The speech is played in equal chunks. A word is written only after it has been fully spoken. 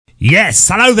Yes,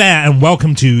 hello there and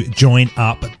welcome to Join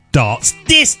Up Dots.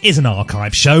 This is an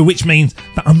archive show, which means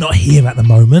that I'm not here at the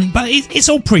moment, but it's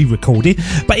all pre-recorded.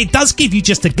 But it does give you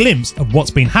just a glimpse of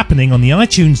what's been happening on the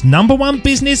iTunes #1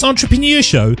 business entrepreneur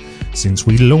show since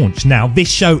we launched. Now, this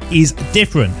show is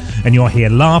different, and you'll hear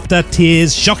laughter,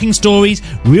 tears, shocking stories,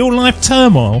 real-life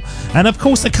turmoil, and of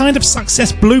course the kind of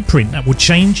success blueprint that will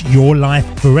change your life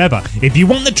forever. If you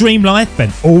want the dream life,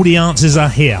 then all the answers are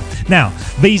here. Now,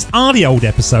 these are the old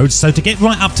episodes, so to get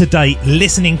right up to date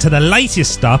listening to the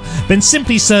latest stuff, then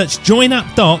simply search Join Up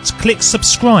Dots, click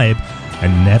subscribe,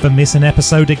 and never miss an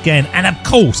episode again. And of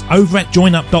course, over at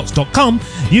joinupdots.com,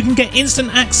 you can get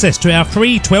instant access to our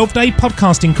free 12-day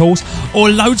podcasting course or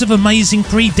loads of amazing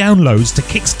free downloads to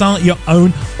kickstart your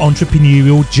own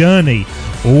entrepreneurial journey,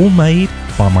 all made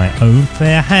by my own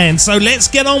fair hand. So let's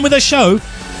get on with the show.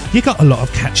 You got a lot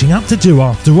of catching up to do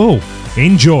after all.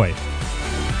 Enjoy.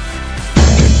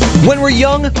 When we're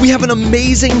young, we have an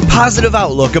amazing positive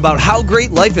outlook about how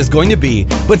great life is going to be,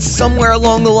 but somewhere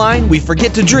along the line, we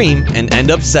forget to dream and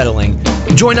end up settling.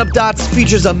 Join Up Dots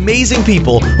features amazing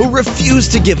people who refuse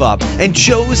to give up and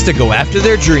chose to go after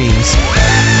their dreams.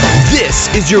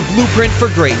 This is your blueprint for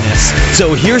greatness.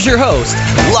 So here's your host,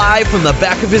 live from the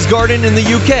back of his garden in the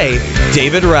UK,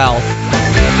 David Ralph.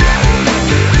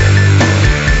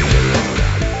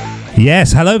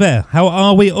 Yes, hello there. How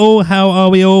are we all?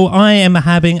 I am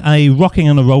having a rocking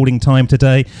and a rolling time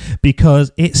today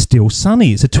because it's still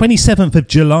sunny. It's the 27th of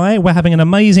July. We're having an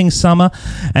amazing summer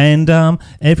and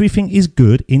everything is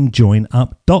good in Join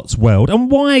Up Dots world.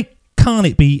 And why can't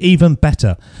it be even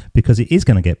better? Because it is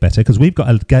going to get better, because we've got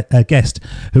a guest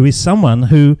who is someone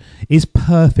who is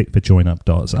perfect for Join Up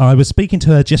Dots. I was speaking to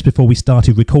her just before we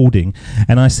started recording,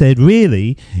 and I said,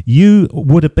 really, you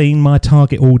would have been my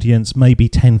target audience maybe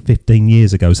 10, 15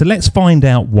 years ago. So let's find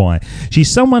out why. She's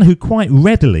someone who quite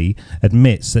readily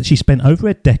admits that she spent over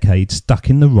a decade stuck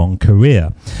in the wrong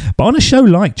career. But on a show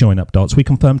like Join Up Dots, we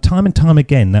confirm time and time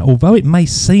again that although it may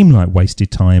seem like wasted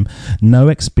time, no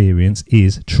experience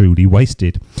is truly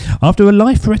wasted. After a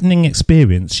life-threatening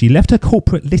experience, she left her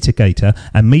corporate litigator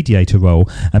and mediator role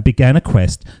and began a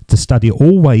quest to study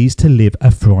all ways to live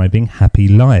a thriving, happy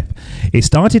life. It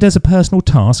started as a personal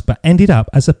task but ended up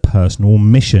as a personal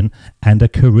mission and a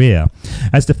career.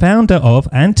 As the founder of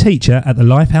and teacher at the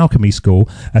Life Alchemy School,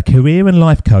 a career and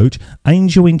life coach,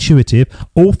 angel intuitive,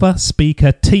 author,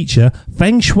 speaker, teacher,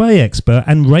 feng shui expert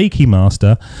and Reiki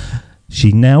master,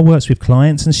 she now works with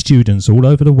clients and students all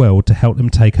over the world to help them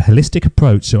take a holistic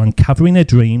approach to uncovering their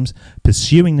dreams,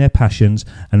 pursuing their passions,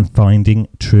 and finding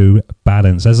true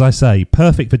balance. As I say,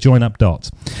 perfect for Join Up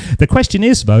Dots. The question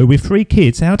is, though, with 3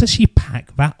 kids, how does she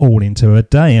pack that all into a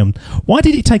day? And why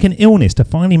did it take an illness to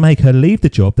finally make her leave the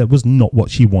job that was not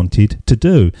what she wanted to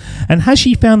do? And has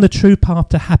she found the true path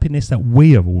to happiness that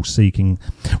we are all seeking?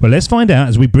 Well, let's find out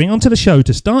as we bring onto the show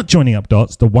to start Joining Up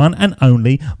Dots, the one and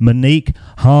only Monique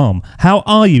Harm. How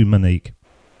are you, Monique?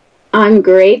 I'm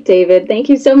great, David. Thank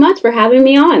you so much for having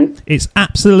me on. It's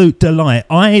absolute delight.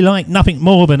 I like nothing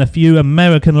more than a few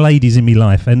American ladies in my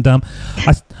life, and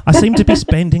I seem to be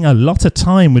spending a lot of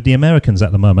time with the Americans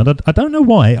at the moment. I don't know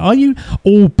why. Are you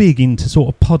all big into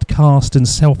sort of podcast and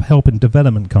self-help and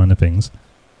development kind of things?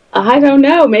 I don't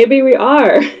know. Maybe we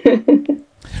are.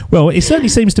 Well, it certainly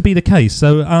seems to be the case.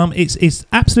 So it's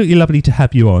absolutely lovely to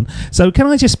have you on. So can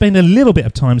I just spend a little bit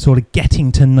of time sort of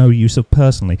getting to know you so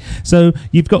personally? So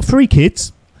you've got 3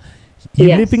 kids. You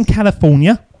live in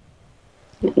California.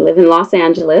 I live in Los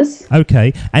Angeles.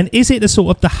 Okay. And is it the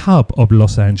sort of the hub of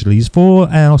Los Angeles for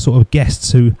our sort of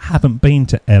guests who haven't been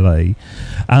to LA?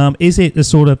 Is it the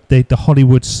sort of the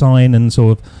Hollywood sign and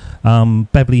sort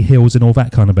of Beverly Hills and all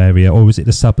that kind of area? Or is it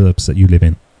the suburbs that you live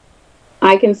in?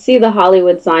 I can see the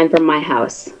Hollywood sign from my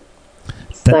house.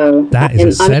 That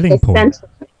is a selling point.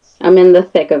 I'm in the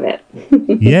thick of it.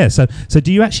 Yeah, so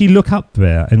do you actually look up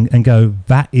there and go,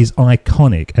 that is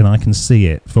iconic and I can see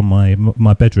it from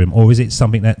my bedroom? Or is it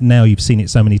something that now you've seen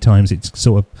it so many times it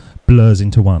sort of blurs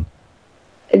into one?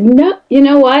 No, you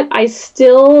know what? I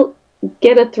still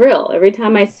get a thrill every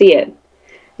time I see it.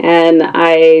 And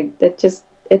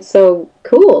it's so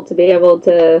cool to be able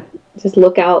to just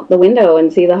look out the window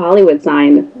and see the Hollywood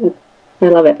sign. I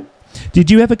love it.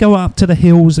 Did you ever go up to the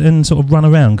hills and sort of run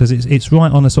around? Because it's right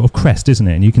on a sort of crest, isn't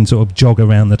it? And you can sort of jog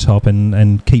around the top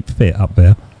and keep fit up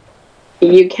there.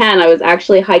 You can. I was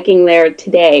actually hiking there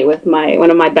today with one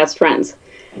of my best friends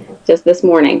just this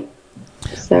morning.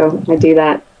 So I do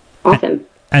that often.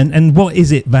 And what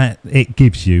is it that it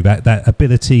gives you, that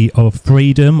ability of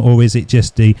freedom, or is it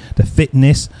just the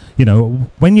fitness? You know,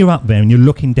 when you're up there and you're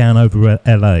looking down over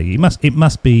LA, it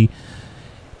must be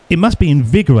it must be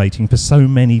invigorating for so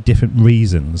many different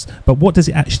reasons. But what does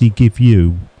it actually give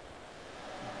you?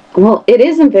 Well, it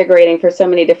is invigorating for so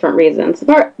many different reasons.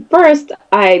 First,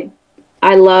 I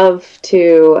love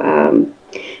to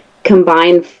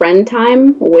combine friend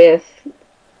time with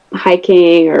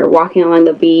hiking or walking along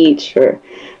the beach, or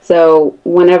so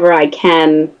whenever I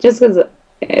can, just because,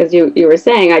 as you were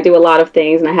saying, I do a lot of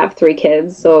things and I have 3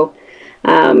 kids. So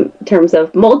in terms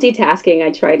of multitasking,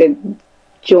 I try to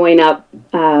join up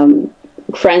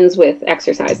friends with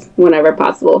exercise whenever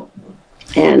possible.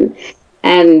 And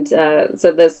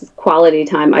so this quality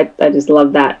time, I just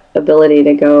love that ability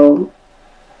to go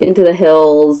into the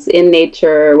hills, in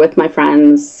nature, with my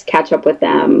friends, catch up with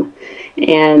them.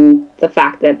 And the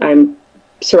fact that I'm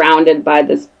surrounded by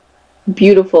this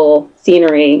beautiful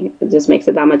scenery, it just makes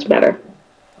it that much better.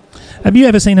 Have you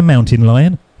ever seen a mountain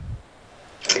lion?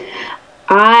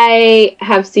 I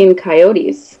have seen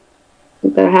coyotes,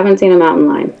 but I haven't seen a mountain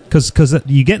lion. Because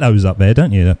you get those up there,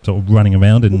 don't you? Sort of running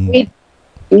around and...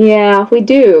 Yeah, we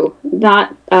do.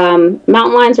 Not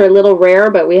mountain lions are a little rare,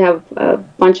 but we have a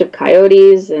bunch of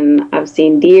coyotes, and I've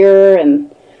seen deer and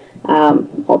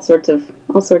all sorts of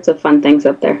fun things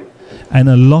up there. And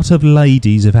a lot of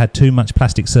ladies have had too much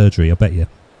plastic surgery, I bet you.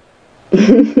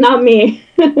 Not me.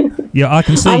 Yeah, I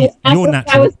can see you're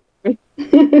natural.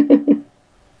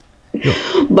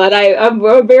 But I'm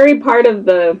a very part of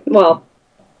the. Well,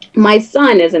 my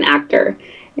son is an actor.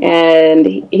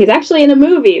 And he's actually in a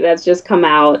movie that's just come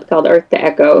out called Earth to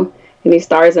Echo, and he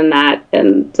stars in that.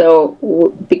 And so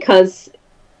because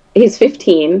he's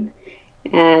 15,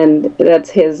 and that's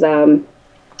his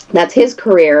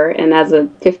career, and as a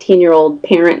 15-year-old,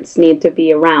 parents need to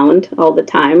be around all the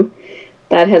time,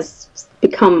 that has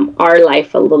become our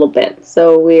life a little bit.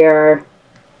 So we are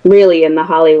really in the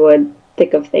Hollywood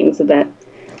thick of things a bit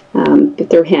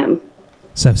through him.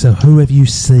 So who have you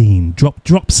seen?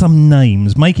 Drop some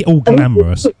names. Make it all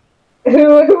glamorous.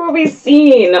 Who have we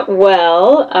seen?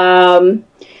 Well, a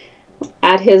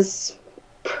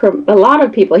lot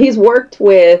of people. He's worked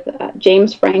with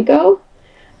James Franco.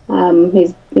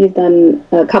 He's done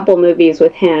a couple movies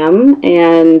with him,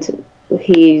 and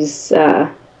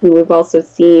we've also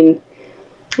seen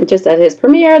just at his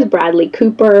premieres Bradley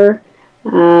Cooper.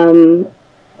 I'm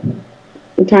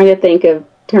trying to think of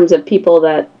terms of people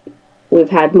that we've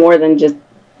had more than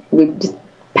we've just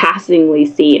passingly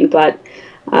seen, but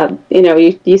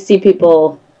you see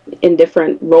people in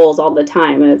different roles all the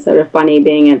time, and it's sort of funny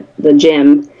being at the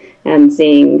gym and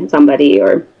seeing somebody,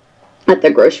 or at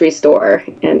the grocery store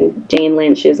and Jane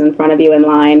Lynch is in front of you in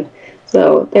line.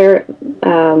 So there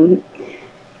are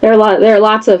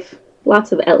lots of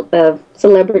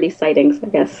celebrity sightings, I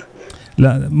guess.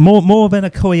 More than a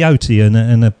coyote and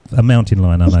a mountain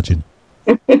lion, I imagine.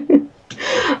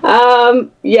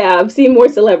 Yeah, I've seen more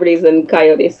celebrities than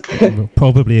coyotes.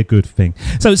 Probably a good thing.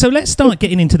 So let's start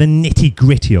getting into the nitty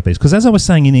gritty of this, because as I was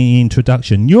saying in the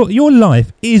introduction, your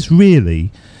life is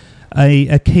really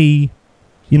a key.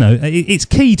 It's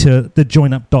key to the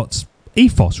Join Up Dots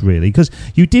ethos, really, because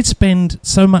you did spend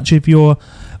so much of your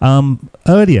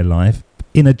earlier life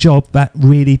in a job that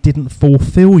really didn't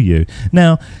fulfill you.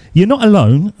 Now, you're not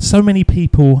alone. So many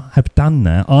people have done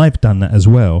that. I've done that as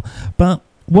well. But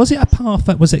was it a path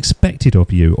that was expected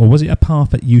of you, or was it a path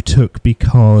that you took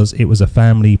because it was a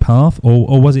family path,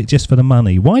 or was it just for the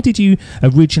money? Why did you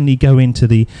originally go into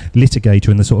the litigator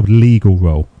and the sort of legal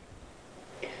role?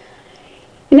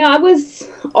 I was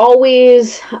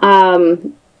always a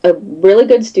really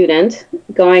good student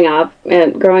growing up.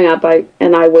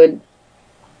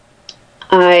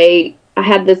 I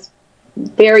had this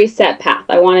very set path.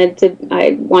 I wanted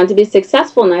to be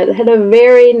successful, and I had a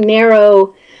very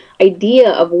narrow idea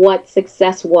of what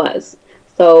success was.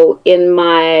 So in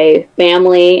my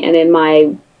family and in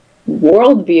my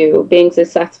worldview, being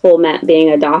successful meant being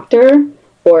a doctor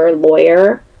or a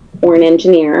lawyer or an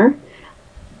engineer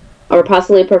or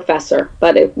possibly a professor.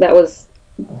 But that was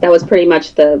pretty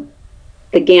much the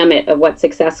gamut of what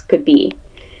success could be.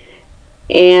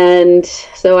 And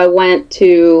so I went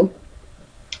to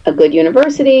a good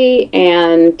university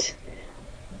and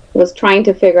was trying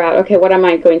to figure out, okay, what am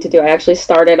I going to do? I actually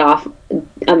started off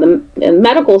on the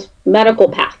medical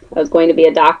path. I was going to be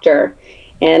a doctor,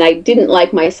 and I didn't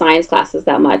like my science classes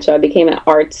that much, so I became an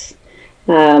arts.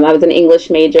 I was an English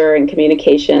major in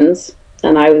communications,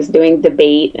 and I was doing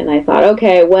debate, and I thought,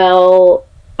 okay, well,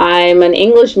 I'm an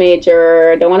English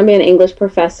major. I don't want to be an English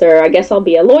professor. I guess I'll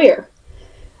be a lawyer.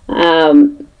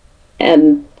 And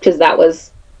because that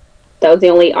was the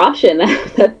only option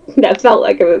that felt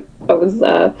like it was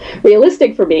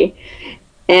realistic for me.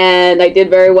 And I did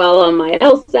very well on my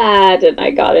LSAT, and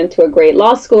I got into a great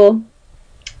law school.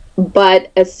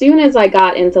 But as soon as I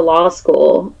got into law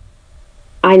school,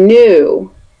 I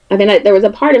knew, there was a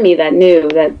part of me that knew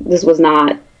that this was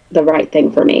not the right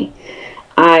thing for me.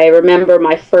 I remember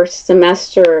my first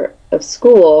semester of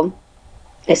school,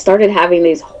 I started having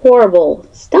these horrible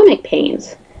stomach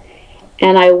pains.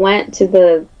 And I went to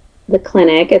the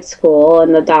clinic at school,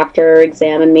 and the doctor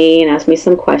examined me and asked me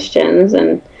some questions.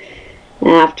 And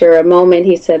after a moment,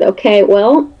 he said, "Okay,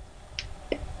 well,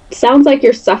 sounds like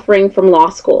you're suffering from law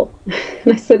school."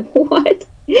 And I said, "What?"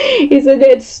 He said,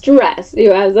 "It's stress.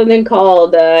 You have something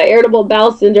called irritable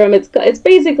bowel syndrome. It's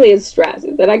basically stress."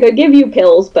 He said, "I could give you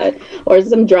pills, or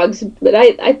some drugs, but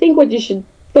I think what you should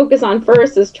focus on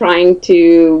first is trying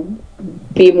to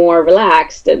be more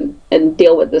relaxed and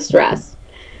deal with the stress."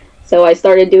 So I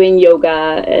started doing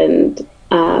yoga, and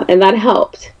that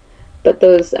helped. But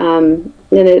those and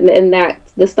that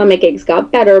the stomach aches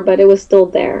got better, but it was still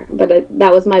there. But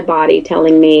that was my body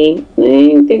telling me,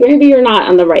 maybe you're not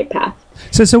on the right path.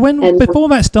 So before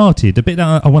that started, a bit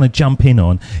that I want to jump in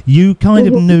on, you kind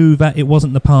of knew that it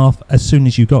wasn't the path as soon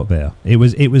as you got there. It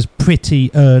was pretty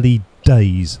early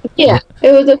days. Yeah,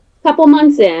 it was a couple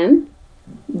months in,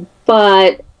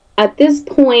 but at this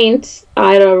point,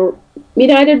 I'd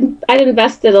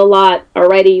invested a lot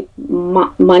already,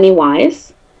 money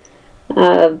wise.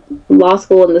 Law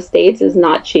school in the States is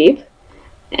not cheap,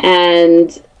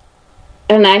 and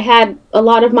I had a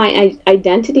lot of my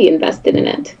identity invested in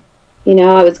it.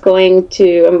 I was going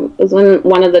to, it was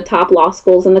one of the top law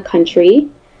schools in the country,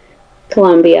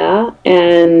 Columbia,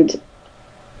 and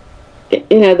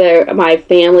my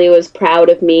family was proud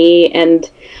of me, and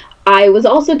I was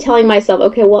also telling myself,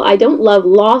 okay, well, I don't love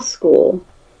law school,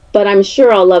 but I'm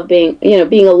sure I'll love being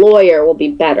a lawyer will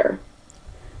be better.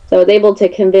 So I was able to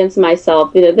convince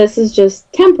myself, this is just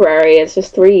temporary. It's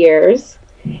just 3 years.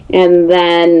 And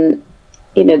then,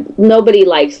 nobody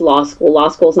likes law school. Law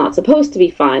school is not supposed to be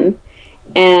fun.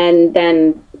 And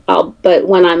then, but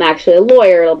when I'm actually a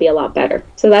lawyer, it'll be a lot better.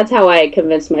 So that's how I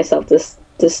convinced myself to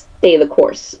stay the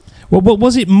course. Well,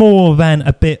 was it more than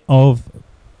a bit of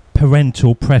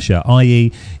parental pressure,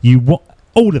 i.e.,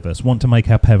 all of us want to make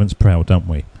our parents proud, don't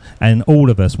we? And all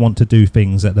of us want to do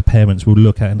things that the parents will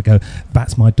look at and go,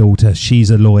 "That's my daughter, she's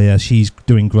a lawyer, she's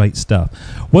doing great stuff."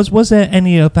 Was there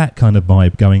any of that kind of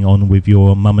vibe going on with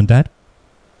your mum and dad?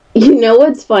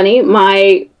 What's funny?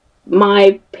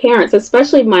 My parents,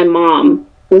 especially my mom,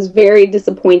 was very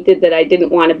disappointed that I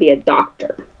didn't want to be a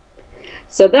doctor.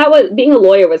 So being a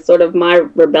lawyer was sort of my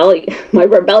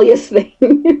rebellious thing.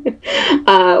 There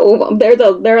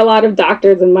are a lot of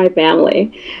doctors in my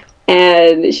family,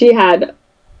 and she had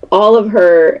all of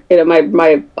her,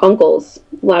 my uncles,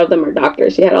 a lot of them are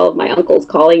doctors. She had all of my uncles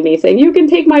calling me saying, "You can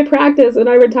take my practice when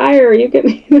I retire. You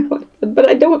can," but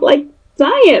I don't like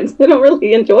science. I don't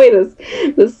really enjoy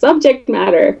this subject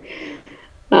matter.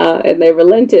 And they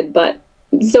relented, but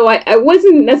so I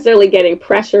wasn't necessarily getting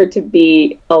pressure to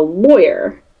be a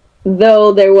lawyer,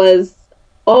 though there was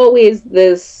always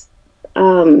this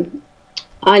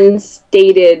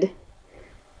unstated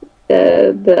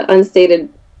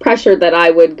pressure that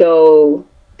I would go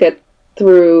get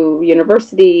through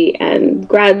university and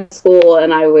grad school,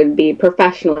 and I would be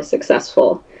professionally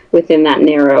successful within that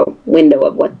narrow window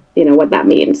of what that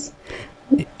means.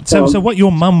 So what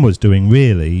your mum was doing,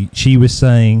 really, she was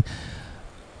saying,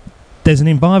 there's an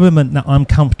environment that I'm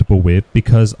comfortable with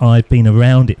because I've been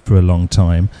around it for a long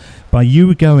time. By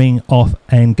you going off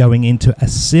and going into a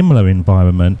similar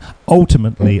environment,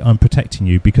 ultimately I'm protecting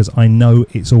you because I know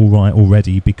it's all right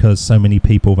already, because so many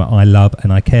people that I love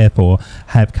and I care for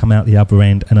have come out the other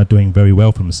end and are doing very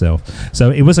well for themselves.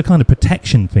 So it was a kind of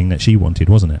protection thing that she wanted,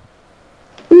 wasn't it?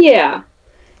 Yeah.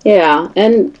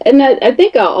 And I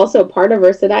think also part of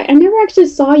her said, I never actually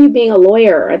saw you being a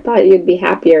lawyer. I thought you'd be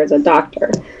happier as a doctor.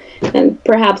 And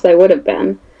perhaps I would have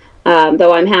been,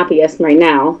 though I'm happiest right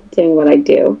now doing what I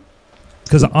do.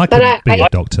 Because I couldn't be a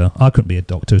doctor. I couldn't be a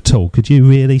doctor at all. Could you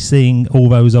really, seeing all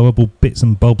those horrible bits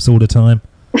and bobs all the time?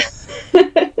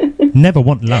 Never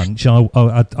want lunch.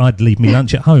 I'd leave me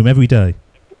lunch at home every day.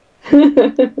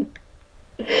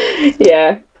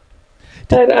 Yeah.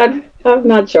 I'm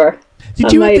not sure.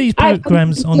 Did you have these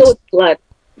programs on...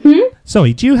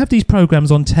 Sorry, do you have these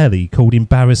programs on telly called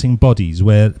Embarrassing Bodies,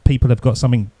 where people have got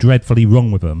something dreadfully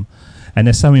wrong with them and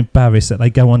they're so embarrassed that they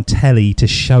go on telly to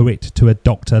show it to a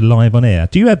doctor live on air?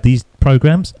 Do you have these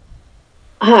programs?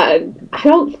 I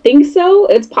don't think so.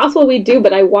 It's possible we do,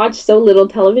 but I watch so little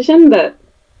television that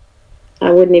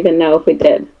I wouldn't even know if we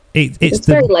did. It's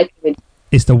very likely.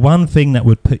 It's the one thing that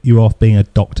would put you off being a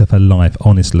doctor for life,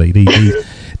 honestly.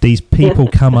 These people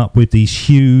come up with these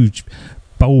huge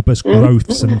bulbous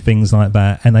growths and things like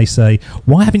that, and they say,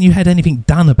 why haven't you had anything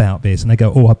done about this? And they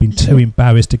go, oh, I've been too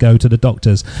embarrassed to go to the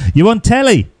doctors. You're on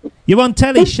telly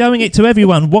showing it to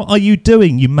everyone. What are you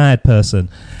doing, you mad person?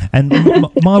 And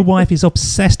my wife is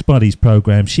obsessed by these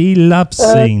programs. She loves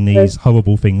seeing these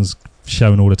horrible things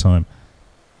shown all the time.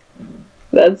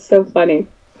 That's so funny.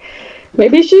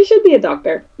 Maybe she should be a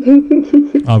doctor.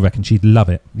 I reckon she'd love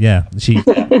it. Yeah,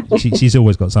 she's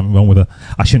always got something wrong with her.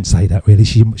 I shouldn't say that, really.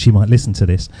 She might listen to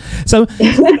this. So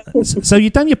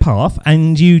you've done your path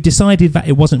and you decided that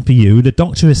it wasn't for you. The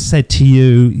doctor has said to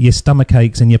you your stomach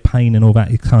aches and your pain and all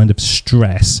that kind of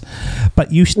stress,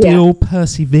 but you still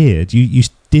persevered. You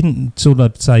didn't sort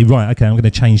of say, right, okay, I'm going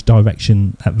to change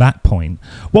direction at that point.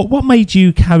 What made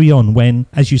you carry on when,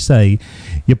 as you say,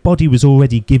 your body was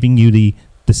already giving you the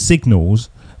signals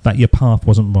that your path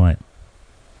wasn't right?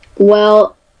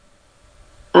 Well,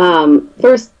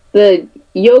 first, the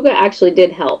yoga actually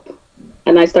did help.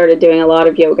 And I started doing a lot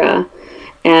of yoga.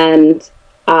 And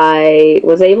I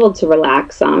was able to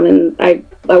relax some. And I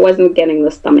wasn't getting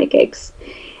the stomach aches.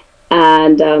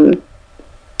 And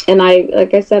I,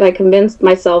 like I said, I convinced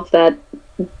myself that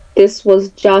this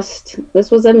was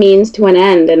a means to an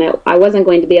end. And I wasn't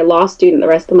going to be a law student the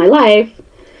rest of my life.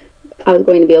 I was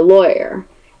going to be a lawyer.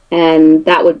 And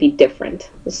that would be different.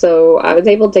 So I was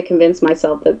able to convince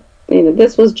myself that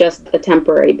this was just a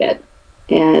temporary bit,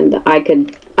 and I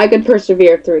could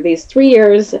persevere through these 3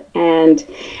 years, and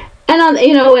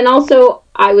also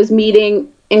I was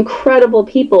meeting incredible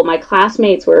people. My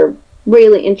classmates were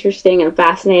really interesting and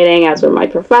fascinating, as were my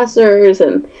professors,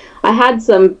 and I had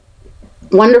some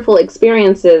wonderful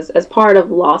experiences as part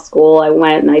of law school. I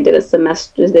went and I did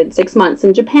 6 months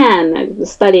in Japan. I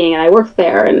was studying and I worked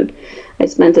there, and I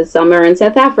spent a summer in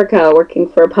South Africa working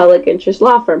for a public interest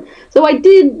law firm. So I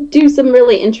did do some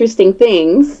really interesting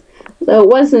things. So it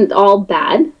wasn't all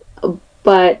bad,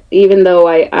 but even though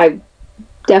I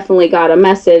definitely got a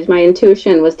message, my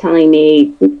intuition was telling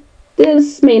me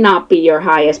this may not be your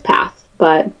highest path,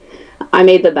 but I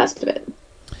made the best of it.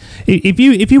 If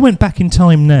you went back in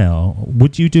time now,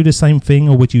 would you do the same thing,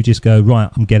 or would you just go, right,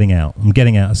 I'm getting out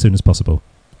as soon as possible?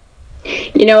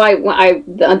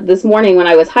 This morning when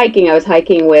I was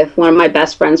hiking with one of my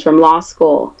best friends from law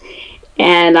school,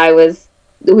 and I was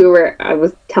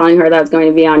telling her that I was going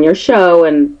to be on your show,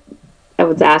 and I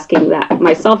was asking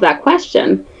myself that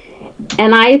question,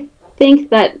 and I think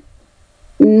that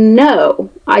no,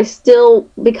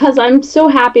 because I'm so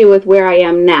happy with where I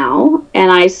am now,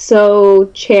 and I so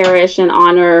cherish and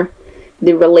honor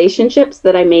the relationships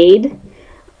that I made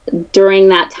during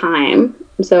that time.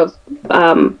 So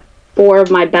 4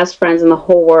 of my best friends in the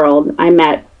whole world I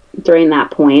met during that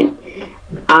point.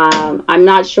 I'm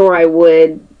not sure I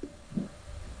would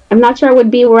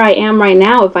be where I am right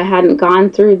now if I hadn't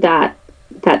gone through that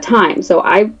time. So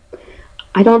I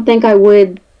don't think I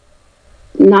would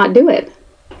not do it.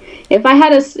 If I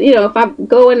had if I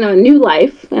go in a new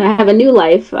life and I have a new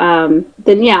life,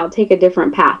 then yeah, I'll take a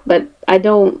different path. But I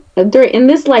don't. In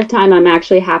this lifetime, I'm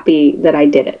actually happy that I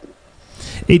did it.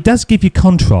 It does give you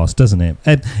contrast, doesn't it?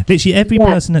 Literally every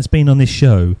person that's been on this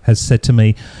show has said to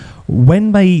me,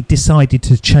 when they decided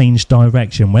to change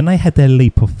direction, when they had their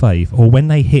leap of faith, or when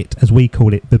they hit, as we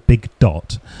call it, the big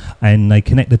dot, and they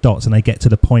connect the dots and they get to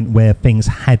the point where things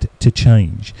had to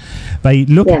change, they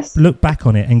look back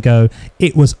on it and go,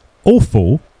 it was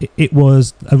awful, it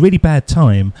was a really bad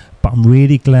time, but I'm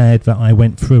really glad that I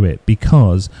went through it,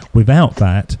 because without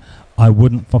that I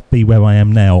wouldn't be where I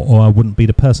am now, or I wouldn't be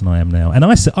the person I am now. And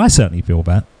I certainly feel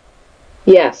that.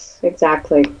 Yes,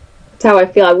 exactly. That's how I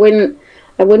feel. I wouldn't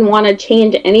want to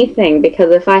change anything,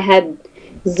 because if I had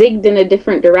zigged in a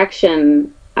different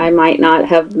direction, I might not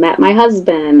have met my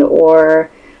husband,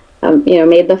 or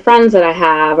made the friends that I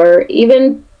have, or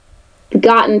even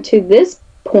gotten to this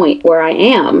point where I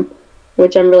am,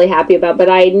 which I'm really happy about.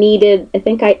 But I needed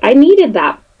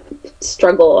that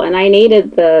struggle, and I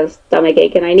needed the stomach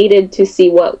ache, and I needed to see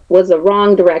what was the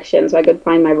wrong direction so I could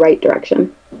find my right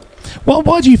direction. Well,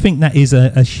 why do you think that is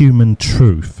a human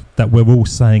truth, that we're all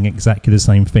saying exactly the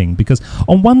same thing? Because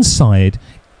on one side,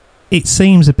 it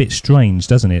seems a bit strange,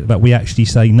 doesn't it, that we actually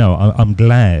say, no, I'm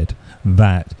glad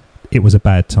that it was a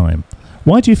bad time.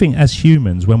 Why do you think, as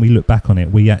humans, when we look back on it,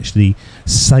 we actually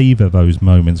savour those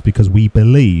moments because we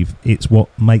believe it's what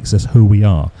makes us who we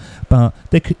are? But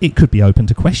it could be open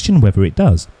to question whether it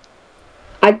does.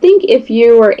 I think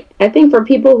for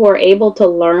people who are able to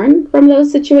learn from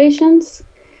those situations,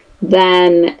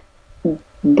 then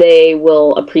they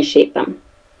will appreciate them.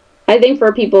 I think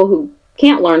for people who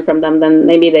can't learn from them, then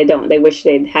maybe they don't. They wish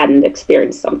they hadn't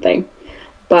experienced something.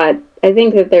 But I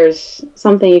think that there's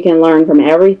something you can learn from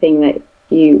everything that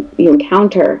you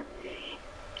encounter,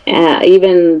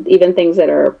 even things that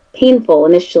are painful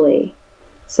initially.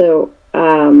 So,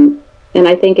 and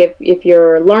I think if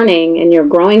you're learning and you're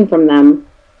growing from them,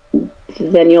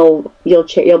 then you'll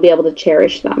be able to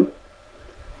cherish them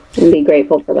and be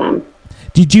grateful for them.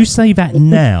 Did you say that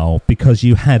now because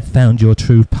you have found your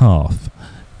true path?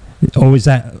 Or is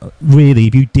that really,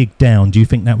 if you dig down, do you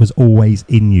think that was always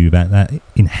in you, that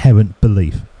inherent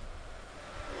belief?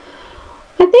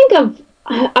 I think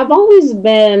I've always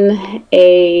been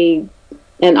a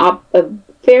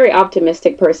very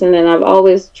optimistic person, and I've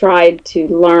always tried to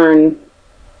learn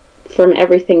from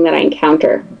everything that I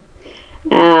encounter.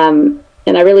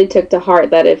 And I really took to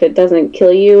heart that if it doesn't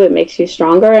kill you, it makes you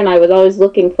stronger. And I was always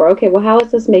looking for, okay, well, how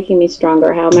is this making me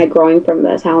stronger? How am I growing from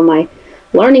this? How am I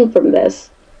learning from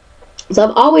this? So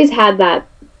I've always had that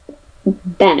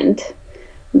bent,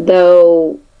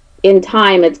 though in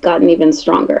time it's gotten even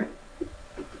stronger.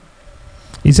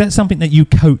 Is that something that you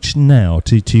coach now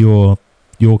to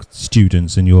your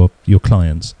students and your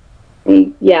clients?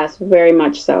 Yes, very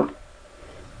much so.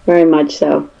 Very much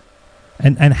so.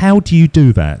 And how do you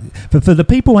do that? For the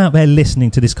people out there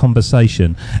listening to this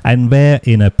conversation and they're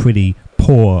in a pretty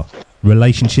poor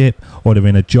relationship or they're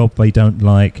in a job they don't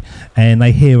like and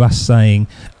they hear us saying,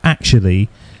 actually,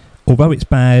 although it's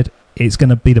bad, it's going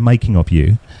to be the making of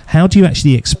you. How do you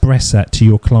actually express that to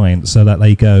your clients so that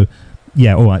they go,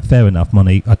 yeah, all right, fair enough,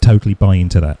 Monique, I totally buy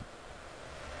into that?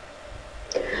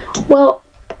 Well,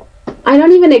 I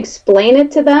don't even explain it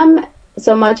to them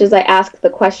so much as I ask the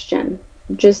question.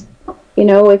 Just,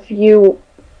 if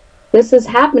this is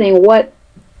happening,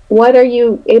 what are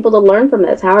you able to learn from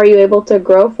this? How are you able to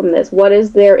grow from this? What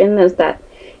is there in this that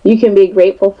you can be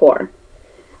grateful for?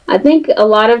 I think a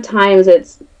lot of times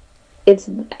it's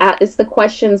the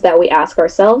questions that we ask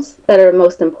ourselves that are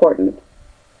most important.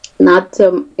 Not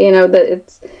to,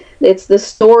 that it's the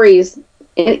stories,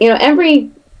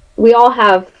 we all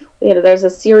have, there's a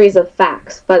series of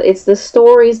facts, but it's the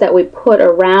stories that we put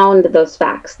around those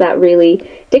facts that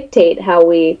really dictate how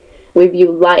we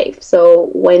view life. So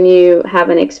when you have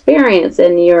an experience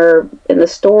and the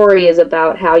story is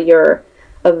about how you're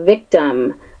a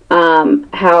victim,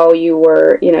 how you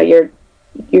were,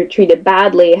 you're treated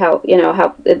badly, how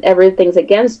everything's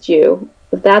against you,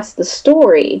 if that's the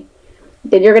story,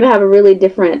 then you're going to have a really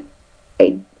different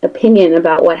opinion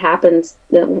about what happens,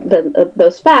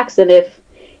 those facts. And if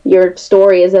your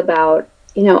story is about,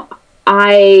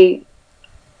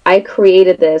 I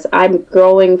created this, I'm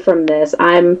growing from this,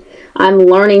 I'm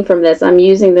learning from this, I'm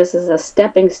using this as a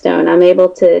stepping stone, I'm able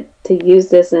to use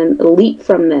this and leap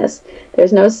from this.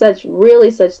 There's no such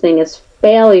thing as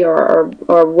failure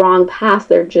or wrong path.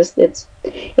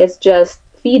 It's just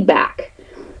feedback.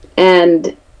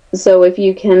 And so if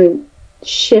you can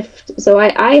shift, so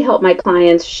I help my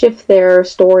clients shift their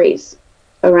stories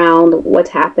around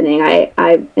what's happening.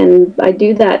 I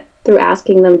do that through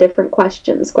asking them different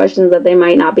questions that they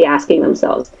might not be asking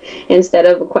themselves. Instead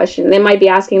of a question, they might be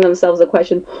asking themselves a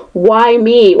question, why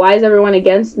me? Why is everyone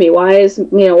against me? Why is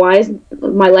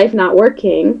my life not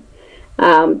working?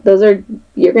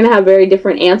 You're going to have very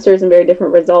different answers and very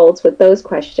different results with those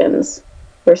questions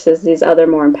versus these other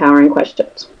more empowering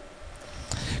questions.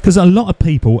 Because a lot of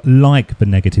people like the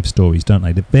negative stories, don't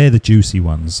they? They're the juicy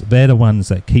ones. They're the ones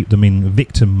that keep them in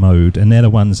victim mode, and they're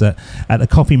the ones that at the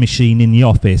coffee machine in the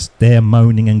office, they're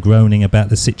moaning and groaning about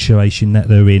the situation that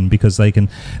they're in because they can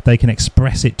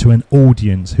express it to an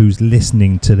audience who's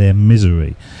listening to their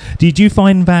misery. Did you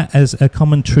find that as a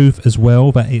common truth as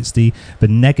well, that it's the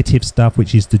negative stuff,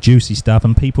 which is the juicy stuff,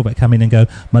 and people that come in and go,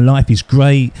 my life is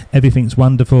great, everything's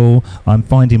wonderful, I'm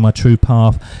finding my true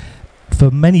path? For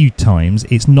many times,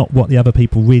 it's not what the other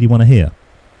people really want to hear.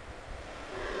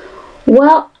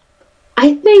 Well,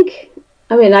 I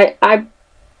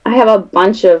have a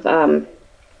bunch of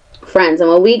friends, and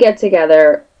when we get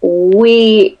together,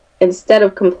 we, instead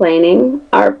of complaining,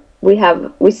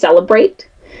 we celebrate,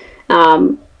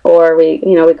 or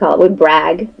we call it, we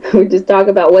brag. We just talk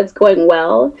about what's going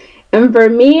well. And for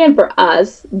me and for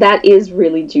us, that is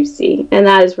really juicy and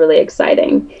that is really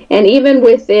exciting. And even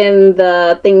within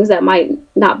the things that might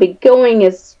not be going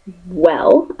as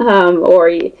well,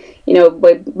 or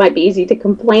what might be easy to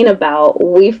complain about,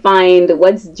 we find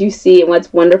what's juicy and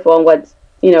what's wonderful and what's,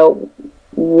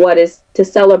 what is to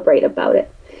celebrate about it.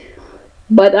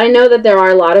 But I know that there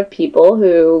are a lot of people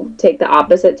who take the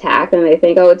opposite tack and they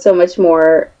think, oh, it's so much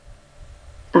more,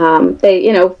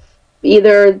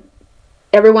 either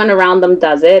everyone around them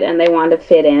does it and they want to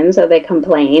fit in, so they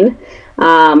complain,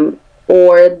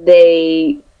 or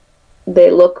they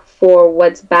look for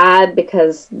what's bad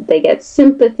because they get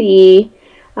sympathy,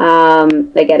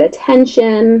 They get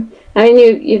attention. I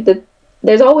mean,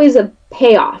 there's always a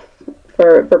payoff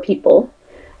for people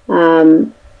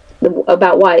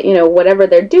about why, whatever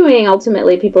they're doing.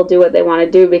 Ultimately, people do what they want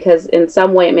to do because in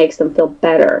some way it makes them feel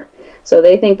better. So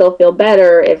they think they'll feel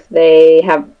better if they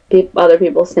have other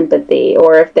people's sympathy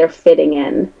or if they're fitting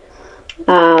in.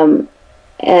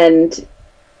 And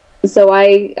so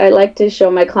I like to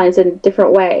show my clients in a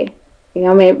different way.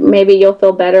 Maybe you'll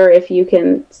feel better if you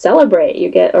can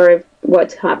celebrate or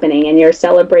what's happening, and you're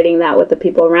celebrating that with the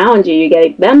people around you. You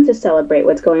get them to celebrate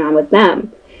what's going on with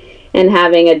them, and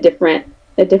having a different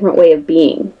way of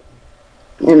being.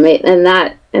 And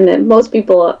then most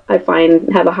people, I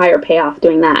find, have a higher payoff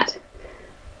doing that.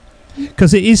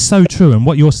 Because it is so true, and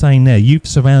what you're saying there, you've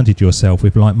surrounded yourself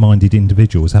with like-minded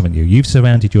individuals, haven't you? You've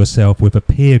surrounded yourself with a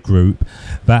peer group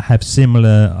that have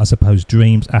similar, I suppose,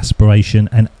 dreams, aspiration,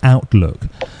 and outlook.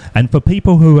 And for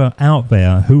people who are out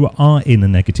there, who are in a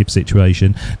negative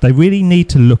situation, they really need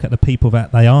to look at the people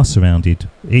that they are surrounded.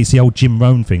 It's the old Jim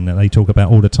Rohn thing that they talk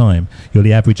about all the time. You're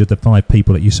the average of the 5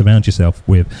 people that you surround yourself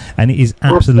with. And it is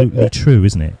absolutely true,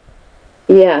 isn't it?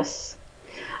 Yes.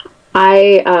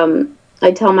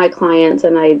 I tell my clients,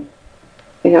 and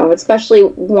especially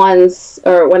ones,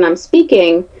 or when I'm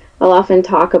speaking, I'll often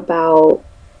talk about,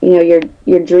 your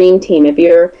dream team. If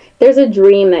there's a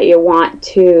dream that you want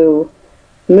to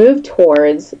move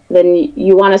towards, then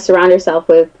you want to surround yourself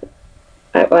with,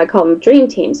 I call them dream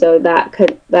teams. So that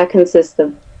consists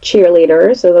of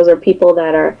cheerleaders. So those are people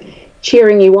that are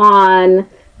cheering you on,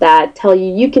 that tell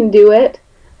you can do it.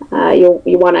 You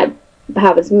want to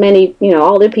have as many,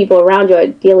 all the people around you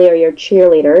ideally are your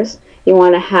cheerleaders. You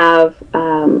want to have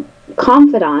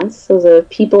confidants. Those are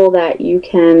people that you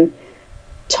can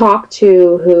talk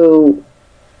to, who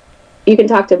you can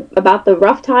talk to about the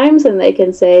rough times, and they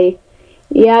can say,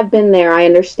 yeah, I've been there, I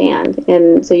understand.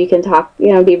 And so you can talk,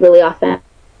 be really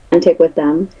authentic with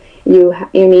them. You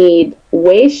need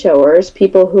way showers,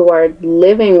 people who are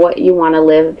living what you want to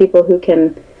live, people who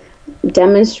can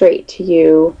demonstrate to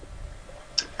you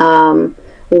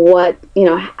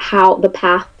how the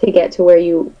path to get to where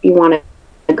you want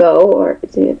to go, or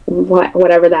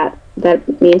whatever that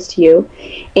means to you.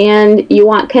 And you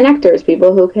want connectors,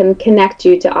 people who can connect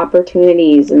you to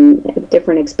opportunities and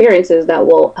different experiences that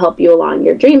will help you along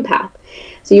your dream path.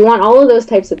 So you want all of those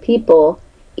types of people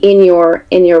in your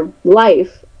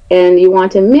life, and you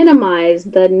want to minimize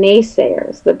the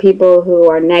naysayers, the people who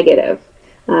are negative,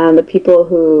 the people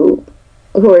who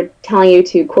are telling you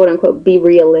to, quote unquote, be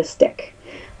realistic.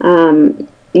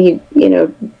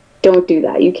 Don't do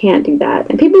that. You can't do that.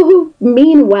 And people who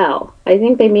mean well, I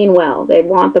think they mean well. They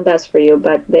want the best for you,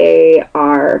 but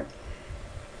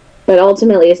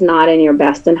ultimately it's not in your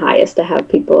best and highest to have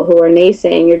people who are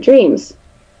naysaying your dreams.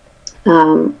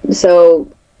 So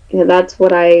that's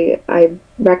what I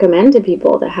recommend to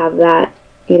people, to have that,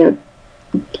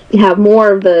 have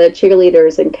more of the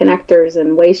cheerleaders and connectors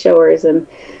and way showers and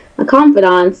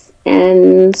confidants,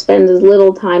 and spend as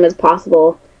little time as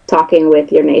possible talking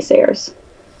with your naysayers.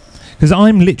 Because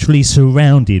I'm literally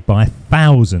surrounded by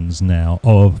thousands now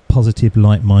of positive,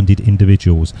 like-minded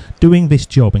individuals doing this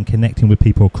job and connecting with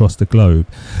people across the globe.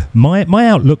 My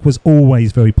outlook was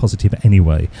always very positive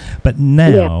anyway, but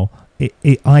now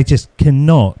I just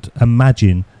cannot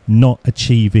imagine not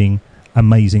achieving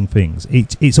amazing things.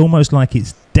 It's almost like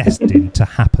it's destined to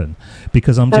happen,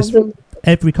 because I'm just...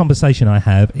 Every conversation I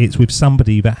have, it's with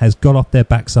somebody that has got off their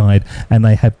backside and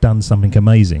they have done something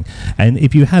amazing. And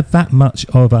if you have that much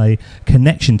of a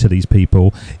connection to these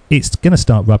people, it's going to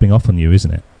start rubbing off on you,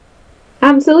 isn't it?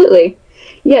 Absolutely.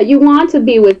 Yeah, you want to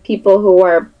be with people who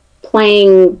are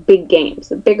playing big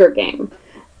games, a bigger game.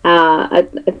 I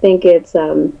think it's...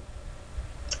 I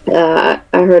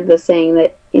heard the saying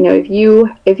that,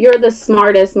 if you're the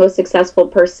smartest, most successful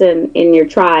person in your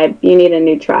tribe, you need a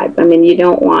new tribe. I mean, you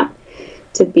want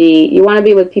to be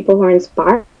with people who are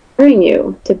inspiring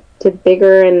you to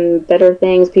bigger and better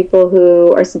things, people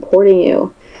who are supporting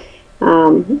you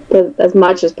as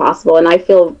much as possible. And I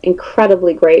feel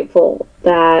incredibly grateful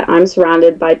that I'm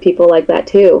surrounded by people like that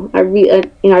too. I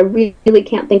really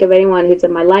can't think of anyone who's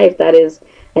in my life that is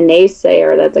a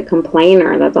naysayer, that's a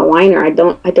complainer, that's a whiner. I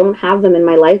don't have them in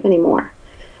my life anymore.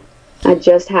 I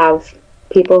just have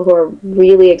people who are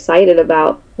really excited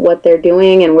about what they're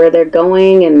doing and where they're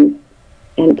going, and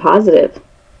positive.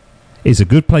 It's a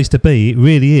good place to be, it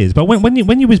really is. But when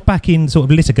you was back in sort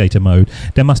of litigator mode,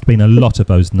 there must have been a lot of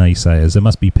those naysayers. There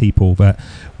must be people that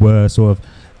were sort of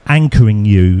anchoring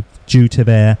you due to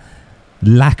their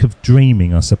lack of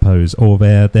dreaming, I suppose, or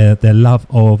their love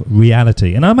of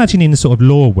reality. And I imagine in the sort of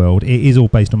law world, it is all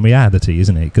based on reality,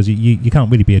 isn't it? Because you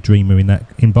can't really be a dreamer in that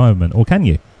environment, or can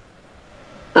you?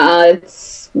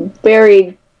 It's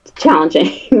very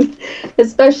challenging,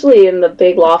 especially in the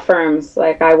big law firms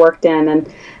like I worked in.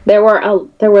 And there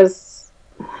was,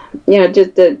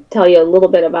 just to tell you a little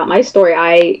bit about my story,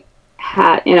 I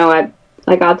had,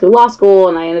 I got through law school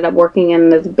and I ended up working in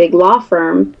this big law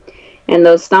firm, and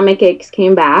those stomach aches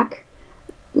came back,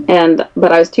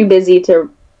 but I was too busy to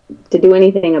do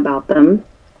anything about them.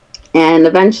 And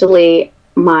eventually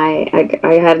I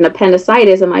had an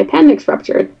appendicitis and my appendix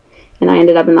ruptured, and I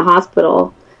ended up in the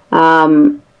hospital.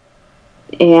 And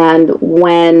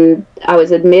when I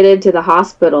was admitted to the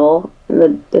hospital,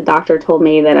 the doctor told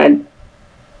me that I'd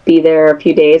be there a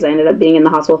few days. I ended up being in the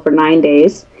hospital for 9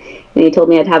 days. And he told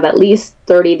me I'd have at least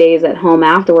 30 days at home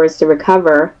afterwards to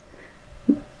recover.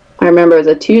 I remember it was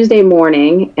a Tuesday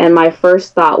morning, and my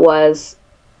first thought was,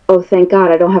 oh, thank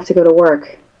God I don't have to go to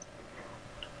work.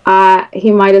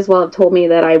 He might as well have told me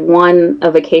that I won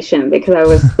a vacation,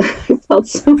 because I felt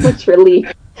so much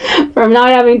relief from not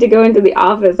having to go into the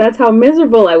office. That's how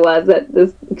miserable I was, that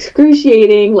this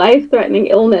excruciating, life-threatening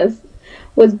illness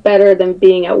was better than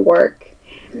being at work.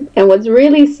 And what's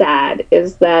really sad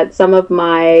is that some of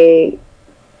my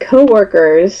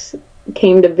coworkers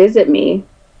came to visit me,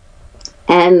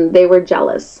 and they were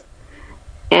jealous.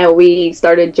 And we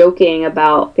started joking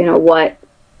about, what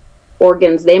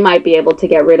organs they might be able to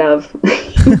get rid of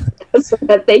so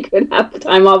that they could have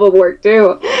time off of work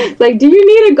too. It's like, do you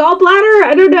need a gallbladder?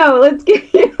 I don't know. Let's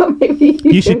get maybe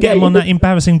you should get them on that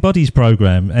Embarrassing Bodies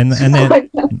program and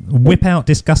then whip out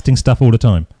disgusting stuff all the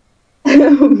time.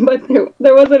 But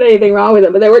there wasn't anything wrong with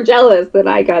them. But they were jealous that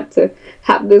I got to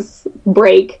have this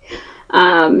break,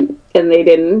 and they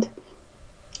didn't.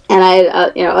 And I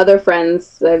had, other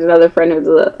friends. I had another friend who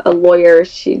was a lawyer.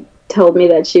 She told me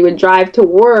that she would drive to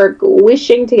work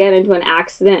wishing to get into an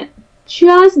accident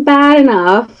just bad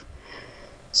enough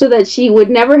so that she would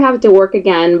never have to work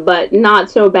again, but not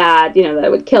so bad, that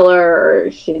it would kill her,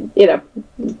 or she'd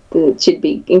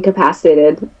be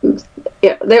incapacitated.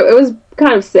 It was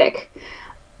kind of sick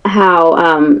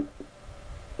how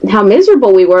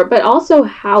miserable we were, but also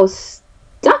how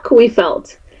stuck we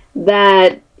felt.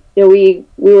 That we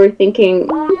were thinking,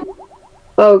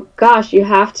 oh gosh, you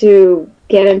have to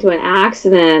get into an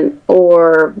accident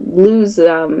or lose,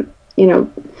 have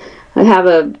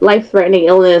a life-threatening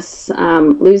illness,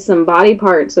 lose some body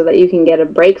parts so that you can get a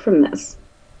break from this.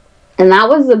 And that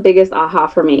was the biggest aha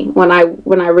for me when I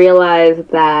realized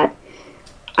that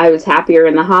I was happier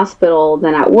in the hospital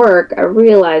than at work. I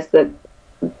realized that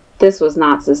this was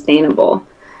not sustainable.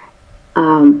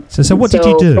 So what did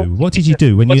you do? What did you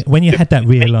do when you had that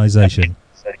realization?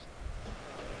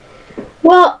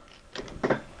 Well,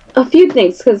 a few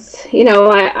things, because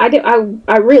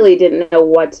I really didn't know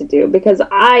what to do, because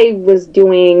I was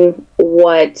doing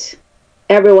what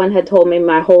everyone had told me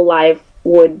my whole life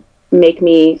would make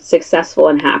me successful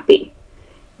and happy.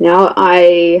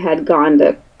 I had gone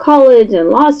to college and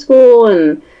law school,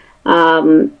 and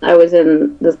I was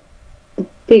in the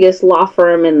biggest law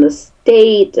firm in the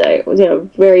state. I was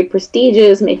very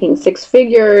prestigious, making six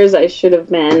figures. I should have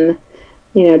been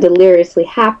deliriously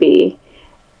happy.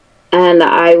 And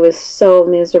I was so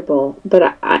miserable,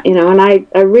 but I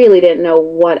really didn't know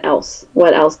what else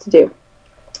to do.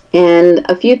 And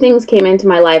a few things came into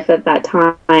my life at that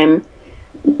time,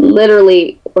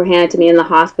 literally were handed to me in the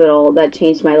hospital, that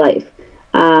changed my life.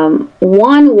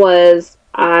 One was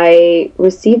I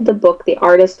received the book The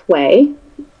Artist Way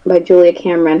by Julia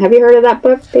Cameron. Have you heard of that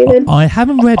book, David? I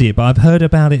haven't read it, but I've heard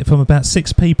about it from about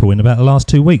 6 people in about the last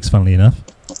 2 weeks, funnily enough.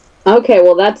 Okay,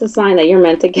 well, that's a sign that you're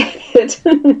meant to get it.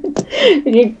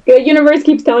 The universe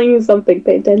keeps telling you something.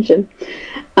 Pay attention.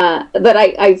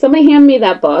 But somebody handed me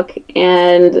that book,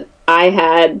 and I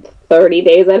had 30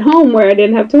 days at home where I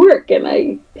didn't have to work, and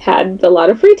I had a lot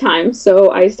of free time,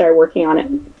 so I started working on it.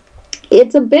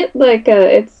 It's a bit like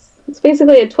it's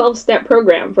basically a 12-step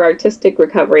program for artistic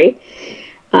recovery.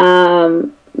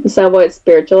 Somewhat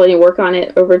spiritual, and you work on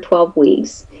it over 12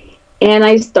 weeks. And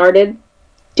I started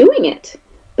doing it,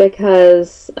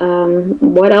 because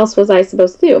what else was I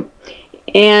supposed to do?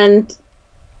 And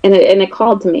it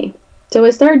called to me. So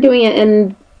I started doing it,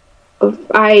 and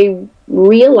I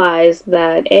realized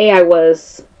that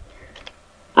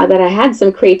that I had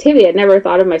some creativity. I'd never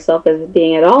thought of myself as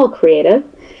being at all creative.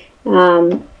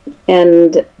 But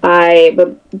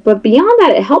beyond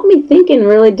that, it helped me think in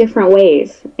really different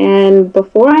ways. And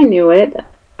before I knew it,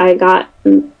 I got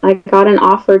an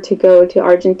offer to go to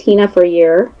Argentina for a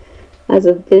year as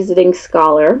a visiting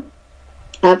scholar.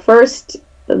 At first,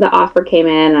 the offer came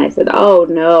in, and I said, oh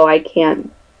no, I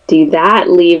can't do that,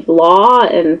 leave law,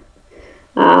 and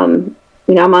I'm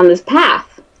on this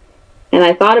path. And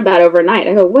I thought about it overnight.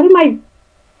 I go, what am I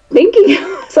thinking?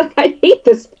 I was like, I hate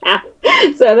this path.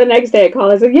 So the next day I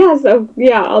called, I said,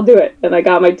 yeah, I'll do it. And I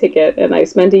got my ticket, and I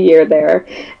spent a year there,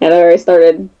 and I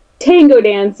started tango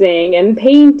dancing and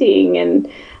painting and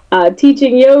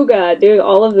teaching yoga, doing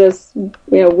all of this,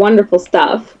 wonderful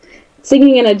stuff,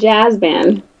 singing in a jazz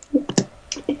band,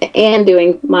 and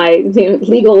doing my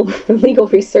legal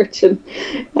research, and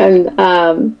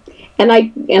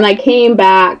I came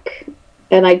back,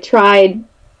 and I tried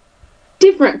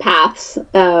different paths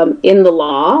in the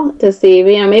law to see,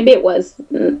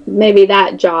 maybe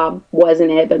that job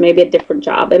wasn't it, but maybe a different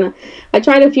job. And I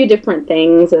tried a few different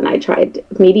things, and I tried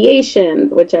mediation,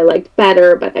 which I liked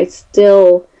better, but it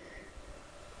still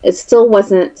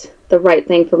wasn't the right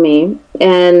thing for me.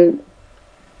 And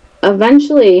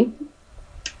eventually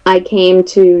I came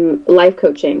to life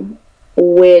coaching,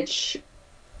 which,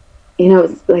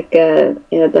 it's like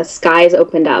the skies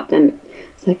opened up, and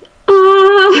it's like,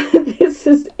 this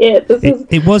is it.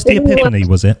 It was the epiphany,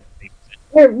 was it?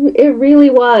 It really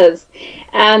was.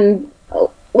 And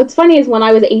what's funny is when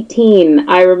I was 18,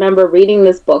 I remember reading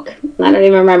this book. I don't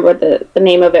even remember what the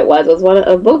name of it was. It was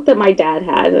a book that my dad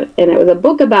had, and it was a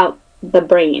book about the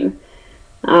brain.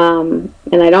 And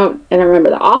I don't remember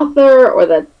the author or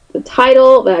the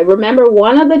title, but I remember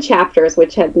one of the chapters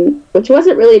which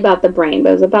wasn't really about the brain,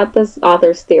 but it was about this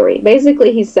author's theory.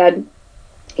 Basically, he said,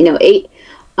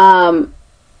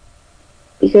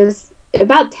 because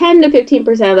about 10 to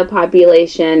 15% of the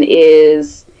population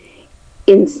is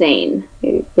insane.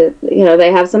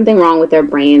 They have something wrong with their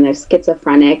brain. They're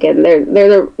schizophrenic, and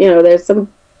there's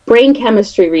some brain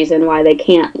chemistry reason why they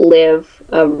can't live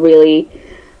a really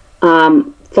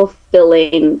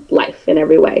fulfilling life in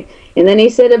every way. And then he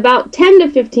said about 10 to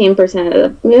 15%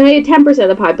 of 10% of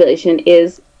the population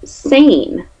is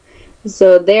sane.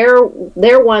 So they're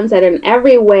ones that in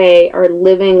every way are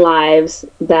living lives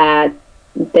that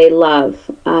they love.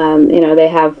 They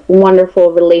have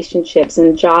wonderful relationships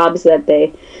and jobs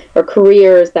or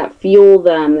careers that fuel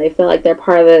them. They feel like they're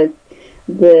part of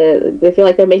they feel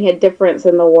like they're making a difference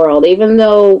in the world, even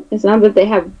though it's not that they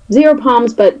have zero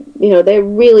problems, but they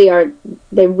really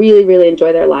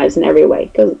enjoy their lives in every way,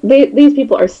 because these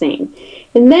people are sane.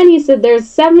 And then he said there's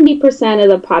 70% of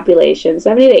the population,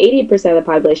 70 to 80% of the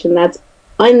population that's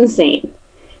unsane.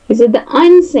 He said the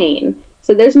unsane,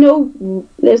 so there's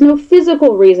no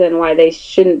physical reason why they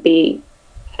shouldn't be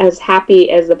as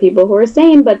happy as the people who are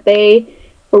sane, but they,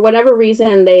 for whatever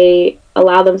reason, they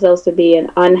allow themselves to be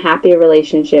in unhappy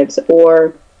relationships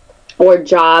or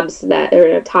jobs that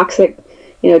are toxic,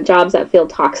 jobs that feel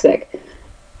toxic.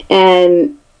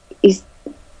 And he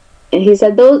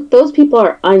said those people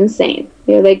are unsane.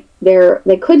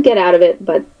 They could get out of it,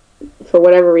 but for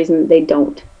whatever reason they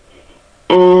don't.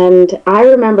 And I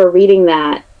remember reading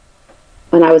that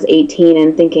when I was 18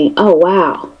 and thinking, oh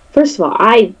wow, first of all,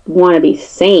 I want to be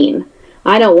sane.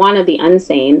 I don't want to be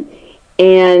unsane.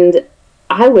 And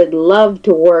I would love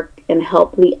to work and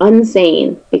help the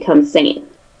unsane become sane.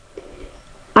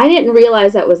 I didn't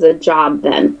realize that was a job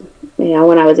then,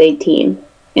 when I was 18.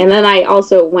 And then I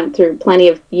also went through plenty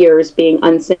of years being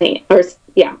unsane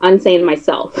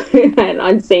myself. I had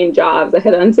unsane jobs. I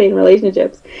had unsane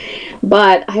relationships.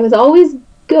 But I was always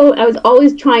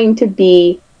trying to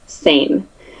be sane.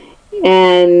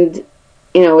 And,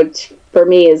 which for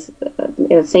me is,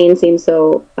 sane seems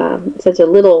so, such a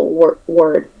little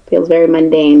word. Feels very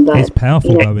mundane, but it's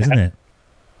powerful though, isn't it?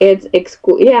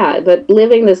 But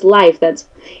living this life that's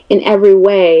in every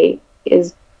way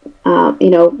is,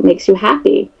 makes you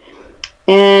happy.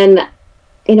 And,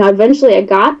 eventually I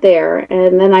got there,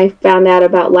 and then I found out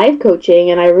about life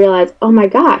coaching, and I realized, oh my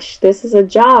gosh, this is a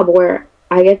job where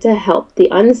I get to help the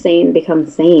unsane become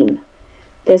sane.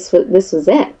 This was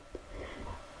it.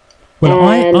 Well,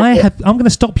 I'm going to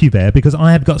stop you there, because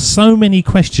I have got so many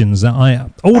questions that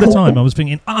all the time I was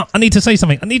thinking, I need to say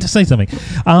something.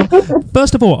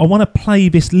 First of all, I want to play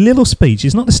this little speech.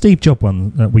 It's not the Steve Jobs one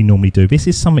that we normally do. This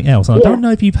is something else. I don't know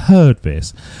if you've heard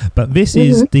this, but this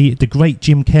is the great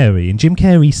Jim Carrey. And Jim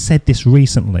Carrey said this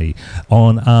recently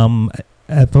on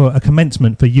for a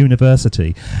commencement for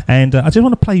university. And I just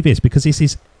want to play this because this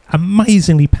is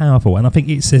amazingly powerful, and I think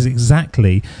it says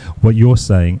exactly what you're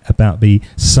saying about the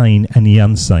sane and the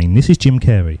unsane. This is Jim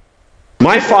Carrey.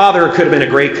 My father could have been a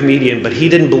great comedian, but he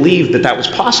didn't believe that was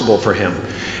possible for him.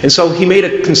 And so he made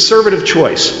a conservative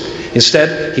choice.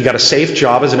 Instead, he got a safe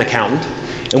job as an accountant.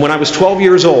 And when I was 12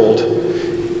 years old,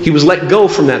 he was let go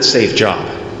from that safe job.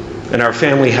 And our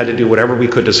family had to do whatever we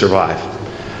could to survive.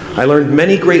 I learned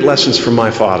many great lessons from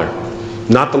my father,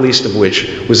 not the least of which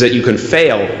was that you can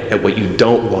fail at what you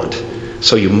don't want.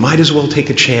 So you might as well take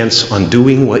a chance on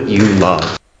doing what you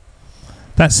love.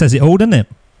 That says it all, doesn't it?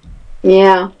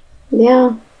 Yeah,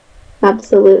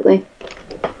 absolutely.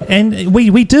 And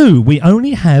we do. We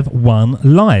only have one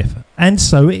life. And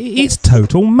so it's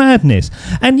total madness.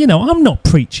 And, I'm not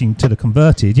preaching to the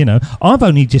converted, I've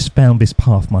only just found this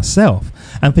path myself.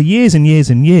 And for years and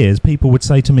years and years, people would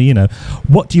say to me,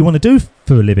 what do you want to do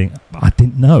for a living? I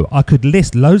didn't know. I could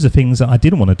list loads of things that I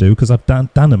didn't want to do because I've done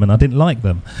them and I didn't like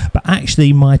them. But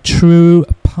actually, my true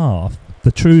path,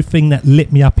 the true thing that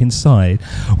lit me up inside,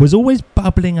 was always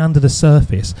bubbling under the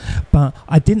surface, but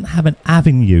I didn't have an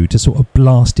avenue to sort of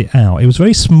blast it out. It was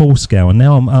very small scale, and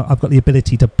now I've got the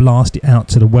ability to blast it out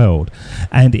to the world,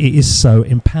 and it is so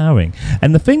empowering.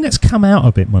 And the thing that's come out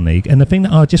of it, Monique, and the thing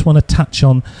that I just want to touch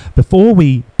on before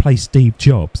we play Steve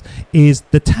Jobs, is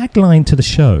the tagline to the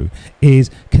show is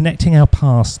connecting our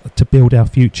past to build our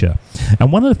future.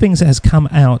 And one of the things that has come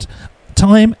out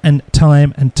time and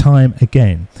time and time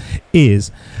again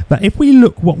is that if we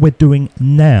look what we're doing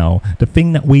now, the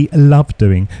thing that we love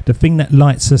doing, the thing that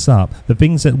lights us up, the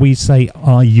things that we say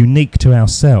are unique to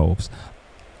ourselves,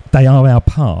 they are our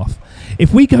path.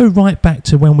 If we go right back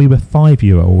to when we were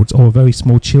 5-year-olds or very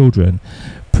small children,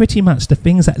 pretty much the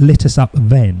things that lit us up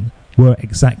then were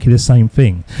exactly the same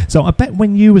thing. So I bet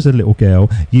when you was a little girl,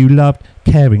 you loved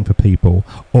caring for people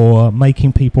or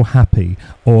making people happy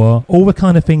or all the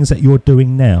kind of things that you're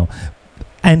doing now.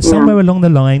 And somewhere along the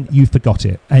line, you forgot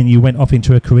it and you went off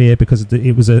into a career because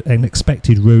it was an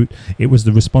expected route. It was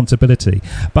the responsibility.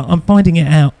 But I'm finding it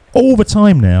out all the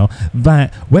time now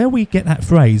that where we get that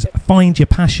phrase, find your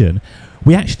passion,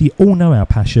 we actually all know our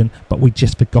passion, but we've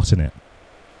just forgotten it.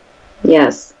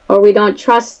 Yes. Or we don't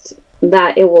trust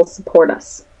that it will support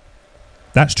us.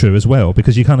 That's true as well,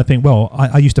 because you kind of think, well,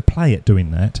 I used to play at doing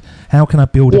that. How can I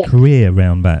build a career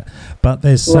around that? But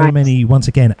there's so many, once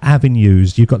again,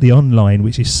 avenues. You've got the online,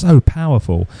 which is so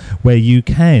powerful, where you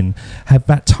can have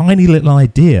that tiny little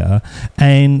idea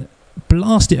and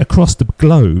blast it across the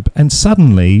globe and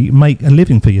suddenly make a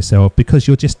living for yourself because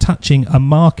you're just touching a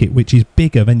market which is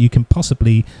bigger than you can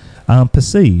possibly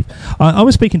perceive. I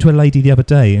was speaking to a lady the other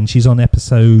day, and she's on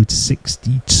episode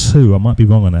 62. I might be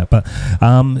wrong on that, but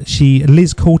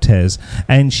Liz Cortez,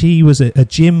 and she was a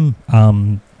gym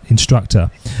instructor,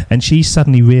 and she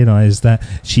suddenly realized that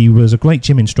she was a great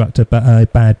gym instructor but a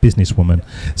bad businesswoman.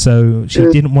 So she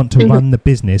didn't want to run the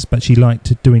business, but she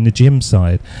liked doing the gym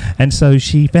side, and so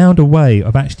she found a way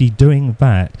of actually doing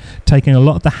that, taking a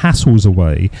lot of the hassles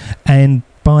away, and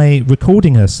by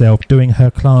recording herself doing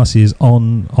her classes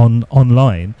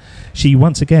online, she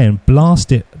once again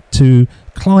blasted to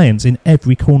clients in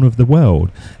every corner of the world,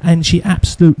 and she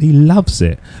absolutely loves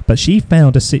it. But she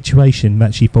found a situation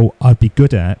that she thought I'd be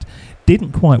good at,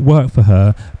 didn't quite work for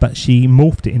her, but she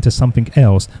morphed it into something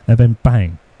else, and then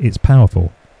bang, it's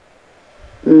powerful.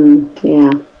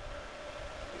 Yeah.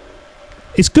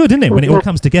 It's good, isn't it, when it all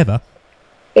comes together?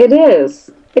 It is.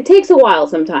 It takes a while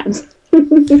sometimes.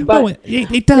 But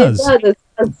it does.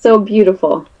 It's so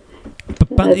beautiful.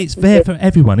 But it's there for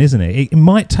everyone, isn't it? It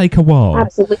might take a while.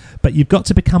 Absolutely. But you've got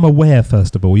to become aware,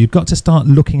 first of all. You've got to start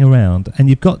looking around, and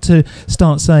you've got to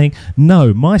start saying,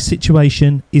 no, my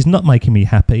situation is not making me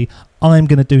happy. I'm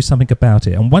going to do something about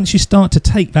it. And once you start to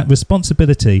take that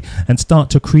responsibility and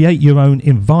start to create your own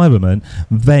environment,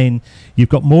 then you've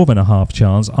got more than a half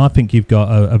chance. I think you've got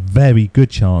a very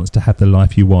good chance to have the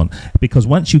life you want. Because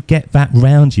once you get that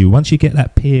round you, once you get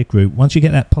that peer group, once you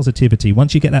get that positivity,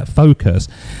 once you get that focus,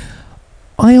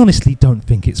 I honestly don't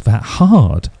think it's that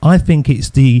hard. I think it's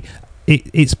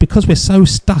because we're so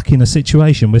stuck in a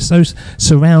situation, we're so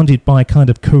surrounded by kind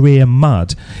of career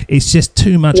mud, it's just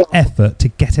too much effort to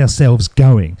get ourselves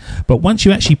going. But once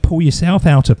you actually pull yourself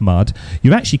out of mud,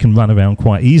 you actually can run around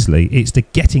quite easily. It's the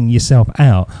getting yourself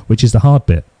out, which is the hard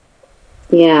bit.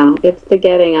 Yeah, it's the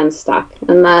getting unstuck.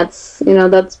 And that's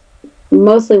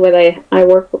mostly what I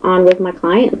work on with my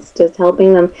clients, just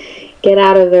helping them get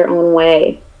out of their own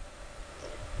way.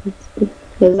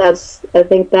 Because I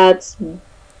think that's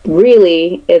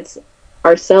really, it's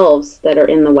ourselves that are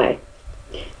in the way,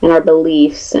 and our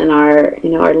beliefs and our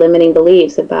limiting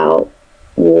beliefs about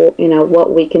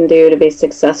what we can do to be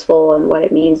successful and what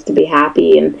it means to be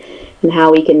happy and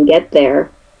how we can get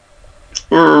there,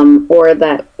 or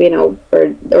that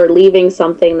or leaving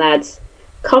something that's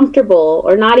comfortable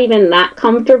or not even that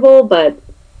comfortable, but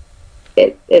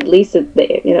at least it's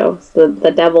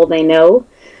the devil they know.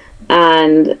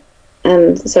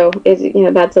 And so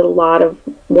that's a lot of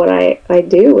what I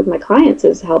do with my clients,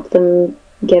 is help them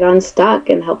get unstuck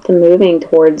and help them moving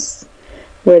towards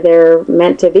where they're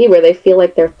meant to be, where they feel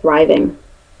like they're thriving.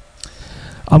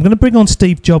 I'm going to bring on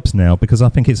Steve Jobs now because I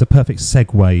think it's a perfect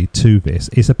segue to this.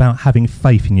 It's about having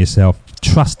faith in yourself,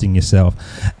 trusting yourself,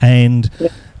 and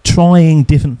trying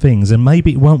different things. And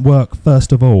maybe it won't work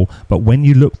first of all, but when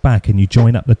you look back and you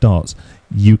join up the dots,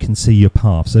 you can see your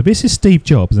path. So this is Steve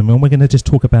Jobs, and we're going to just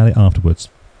talk about it afterwards.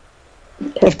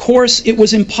 Of course, it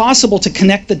was impossible to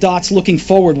connect the dots looking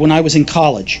forward when I was in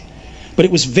college, but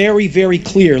it was very, very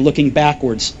clear looking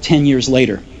backwards 10 years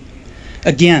later.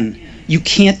 Again, you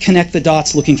can't connect the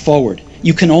dots looking forward.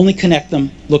 You can only connect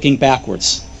them looking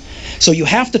backwards. So you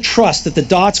have to trust that the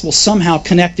dots will somehow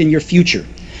connect in your future.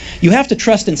 You have to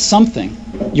trust in something,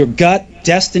 your gut,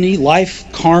 destiny, life,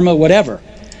 karma, whatever.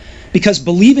 Because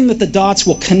believing that the dots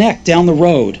will connect down the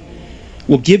road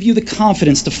will give you the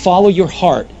confidence to follow your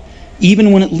heart,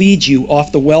 even when it leads you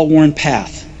off the well-worn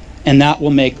path. And that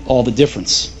will make all the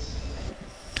difference.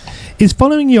 Is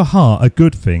following your heart a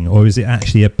good thing, or is it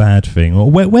actually a bad thing? Or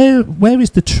where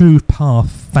is the true path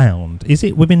found? Is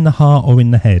it within the heart or in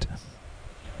the head?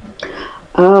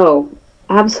 Oh,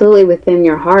 absolutely within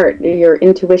your heart, your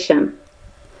intuition.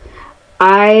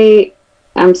 I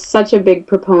am such a big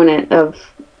proponent of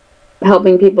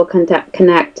helping people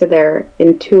connect to their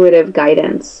intuitive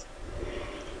guidance.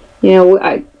 You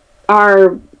know,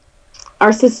 our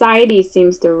society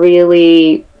seems to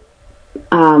really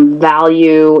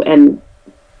value, and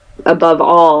above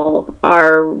all,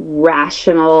 our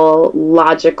rational,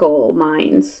 logical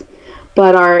minds.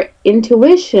 But our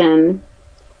intuition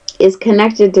is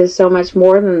connected to so much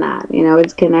more than that. You know,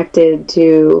 it's connected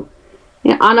to,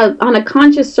 you know, on a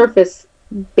conscious surface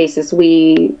basis,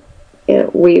 we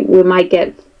might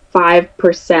get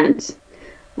 5%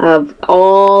 of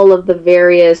all of the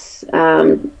various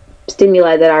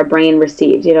stimuli that our brain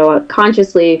receives. You know,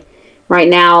 consciously, right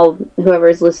now, whoever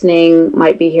is listening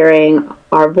might be hearing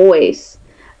our voice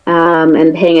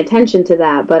and paying attention to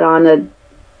that. But on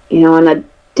a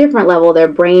different level, their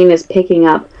brain is picking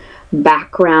up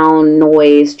background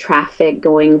noise, traffic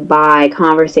going by,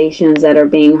 conversations that are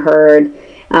being heard,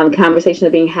 conversations that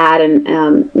are being had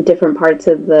in different parts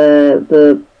of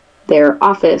their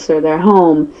office or their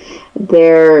home.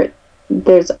 There's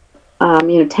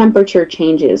temperature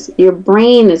changes. Your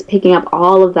brain is picking up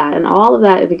all of that, and all of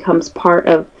that becomes part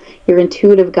of your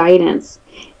intuitive guidance,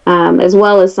 as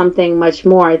well as something much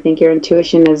more. I think your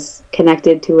intuition is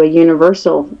connected to a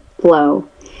universal flow.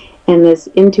 And this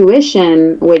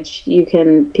intuition, which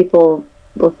people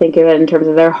will think of it in terms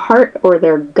of their heart or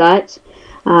their gut,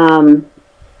 or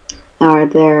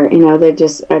they're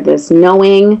just this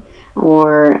knowing,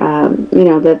 or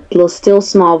the little still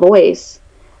small voice.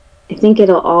 I think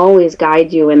it'll always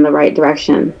guide you in the right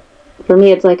direction. For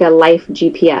me, it's like a life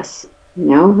GPS. You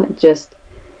know, just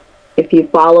if you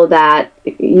follow that,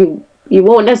 you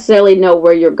won't necessarily know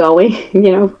where you're going.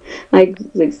 You know, like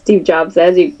Steve Jobs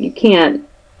says,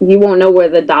 you won't know where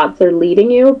the dots are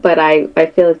leading you. But I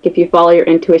feel like if you follow your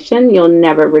intuition, you'll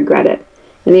never regret it.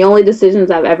 And the only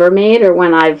decisions I've ever made are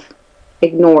when I've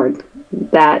ignored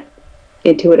that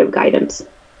intuitive guidance.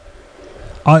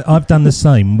 I've done the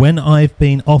same. When I've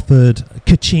been offered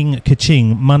ka-ching,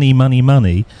 money,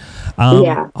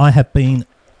 I have been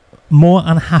more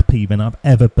unhappy than I've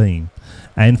ever been.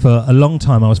 And for a long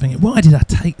time I was thinking, why did I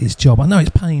take this job? I know it's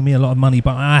paying me a lot of money,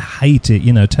 but I hate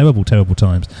it, terrible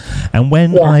times. And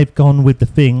when I've gone with the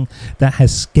thing that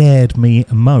has scared me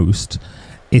most,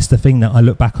 it's the thing that I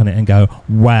look back on it and go,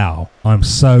 wow, I'm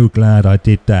so glad I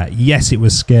did that. Yes, it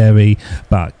was scary,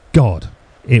 but God,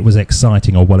 it was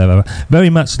exciting, or whatever. Very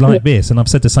much like this, and I've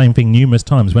said the same thing numerous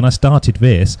times. When I started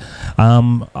this,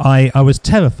 I was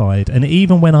terrified, and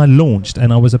even when I launched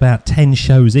and I was about 10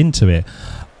 shows into it,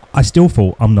 I still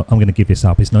thought, I'm going to give this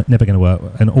up. It's never going to work.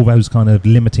 And all those kind of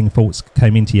limiting thoughts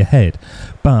came into your head.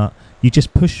 But you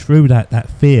just push through that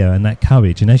fear and that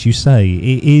courage. And as you say,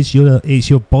 it's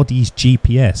your body's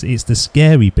GPS. It's the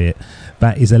scary bit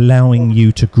that is allowing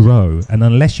you to grow. And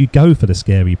unless you go for the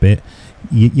scary bit,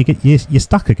 you're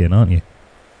stuck again, aren't you?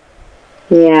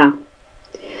 Yeah.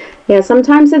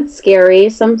 Sometimes it's scary.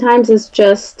 Sometimes it's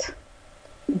just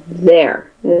there.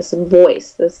 This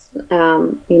voice. This,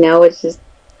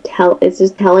 it's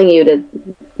just telling you to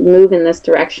move in this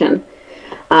direction.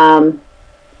 But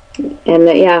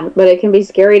it can be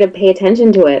scary to pay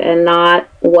attention to it, and not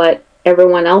what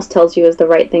everyone else tells you is the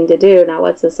right thing to do, not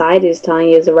what society is telling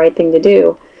you is the right thing to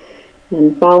do,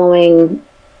 and following,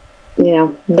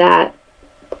 that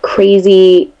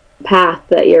crazy path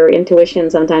that your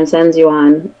intuition sometimes sends you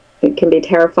on. It can be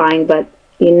terrifying, but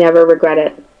you never regret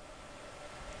it.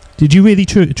 Did you really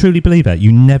truly believe that?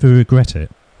 You never regret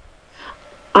it?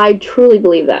 I truly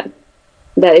believe that.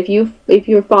 that if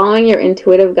you're following your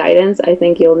intuitive guidance, I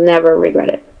think you'll never regret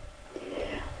it.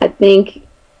 I think,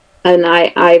 and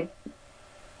I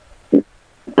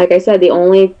like I said, the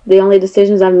only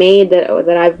decisions I've made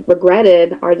that I've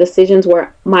regretted are decisions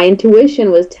where my intuition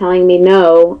was telling me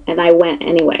no, and I went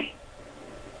anyway.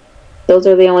 Those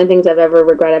are the only things I've ever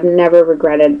regretted. I've never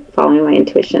regretted following my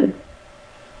intuition.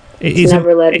 It's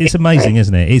amazing,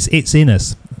 isn't it? It's in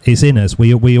us. It's in us.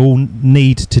 We all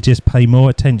need to just pay more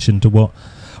attention to what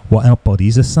our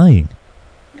bodies are saying.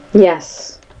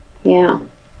 Yes. Yeah.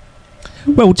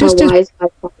 Well,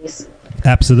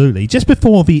 absolutely. Just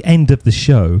before the end of the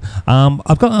show,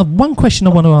 I've got one question I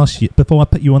want to ask you before I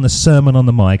put you on the Sermon on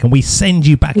the Mic, and we send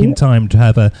you back in time to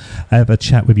have a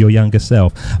chat with your younger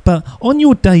self. But on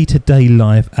your day-to-day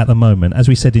life at the moment, as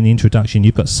we said in the introduction,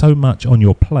 you've got so much on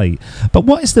your plate. But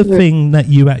what is the thing that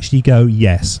you actually go,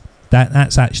 yes,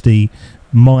 that's actually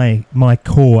my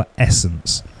core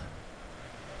essence?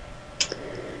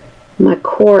 My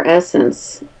core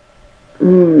essence.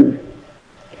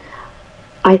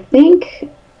 I think,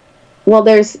 well,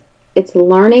 it's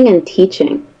learning and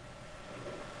teaching.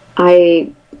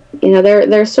 There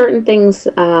are certain things,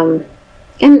 and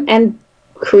being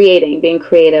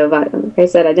creative. Like I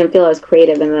said, I didn't feel I was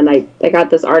creative, and then I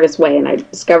got this artist way, and I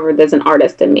discovered there's an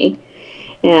artist in me,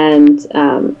 and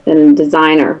a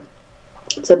designer.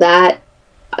 So that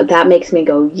makes me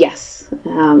go, yes.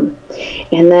 And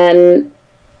then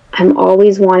I'm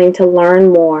always wanting to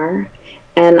learn more.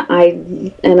 And I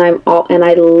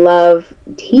love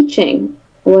teaching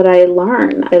what I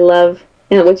learn. I love,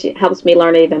 which helps me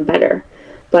learn it even better.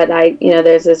 But I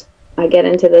get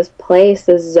into this place,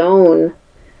 this zone,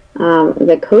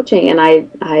 the coaching, and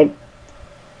I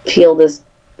feel this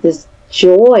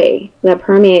joy that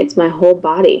permeates my whole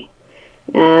body,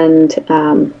 and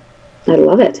I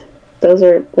love it. Those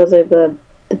are the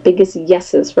biggest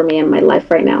yeses for me in my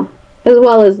life right now, as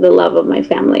well as the love of my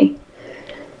family.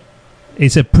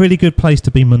 It's a pretty good place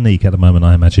to be Monique at the moment,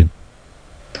 I imagine.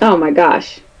 Oh my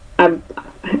gosh. When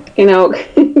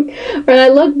I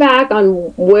look back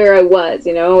on where I was,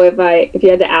 if you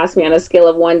had to ask me on a scale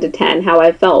of 1 to 10 how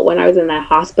I felt when I was in that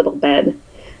hospital bed,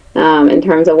 in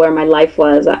terms of where my life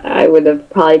was, I would have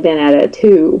probably been at a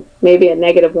 2, maybe a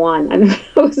 -1. I don't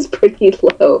know, it was pretty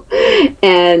low.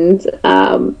 And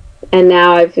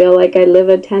now I feel like I live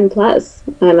a 10 plus,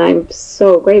 and I'm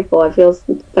so grateful. I feel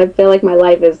like my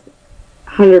life is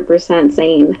 100%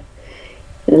 sane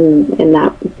in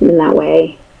that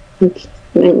way. I'm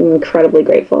incredibly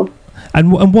grateful.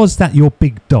 And was that your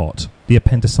big dot, the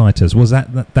appendicitis? Was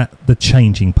that the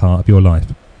changing part of your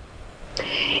life?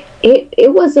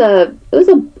 It was a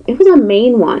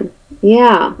main one.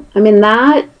 Yeah. I mean,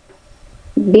 that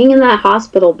being in that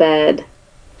hospital bed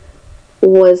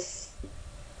was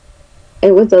a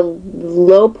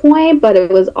low point, but it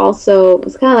was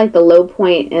kind of like the low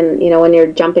point, and when you're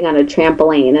jumping on a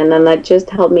trampoline, and then that just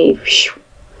helped me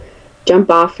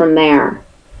jump off from there.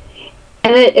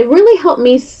 And it really helped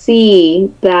me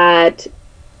see that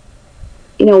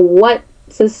what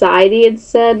society had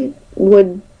said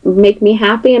would make me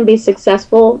happy and be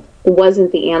successful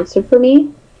wasn't the answer for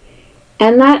me,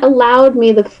 and that allowed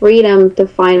me the freedom to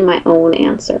find my own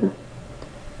answer.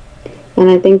 And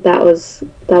I think that was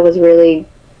really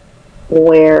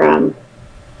where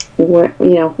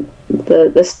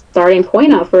the starting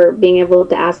point of for being able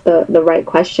to ask the right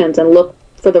questions and look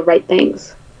for the right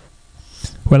things.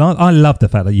 Well, I love the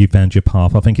fact that you found your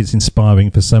path. I think it's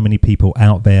inspiring for so many people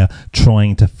out there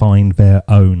trying to find their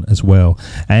own as well.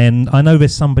 And I know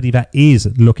there's somebody that is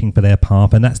looking for their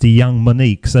path, and that's the young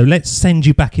Monique. So let's send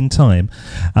you back in time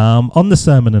on the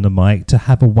Sermon on the Mic to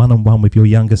have a one-on-one with your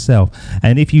younger self.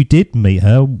 And if you did meet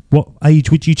her, what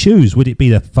age would you choose? Would it be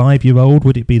the 5-year-old?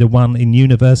 Would it be the one in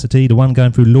university, the one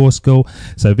going through law school?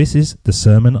 So this is the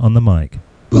Sermon on the Mic.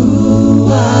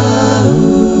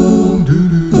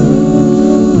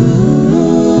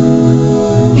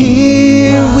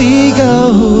 Here we go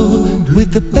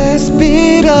with the best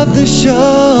bit of the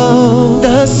show,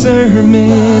 the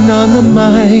Sermon on the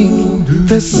Mic,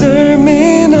 the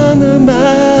Sermon on the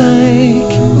Mic.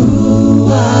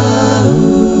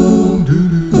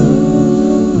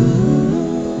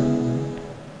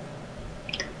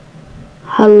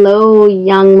 Hello,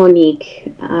 young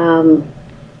Monique.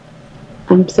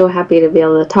 I'm so happy to be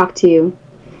able to talk to you.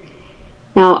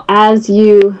 Now, as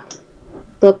you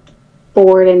look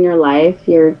forward in your life,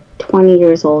 you're 20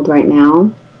 years old right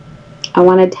now. I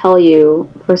want to tell you,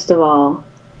 first of all,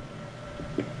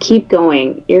 keep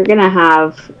going. You're going to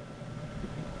have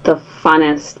the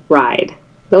funnest ride.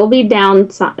 There'll be down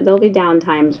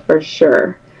times for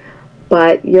sure,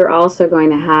 but you're also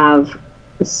going to have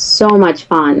so much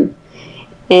fun.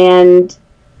 And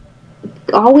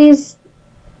always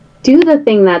do the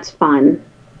thing that's fun.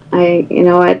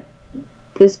 At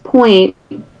this point,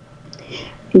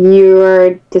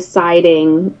 you're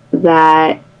deciding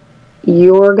that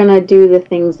you're going to do the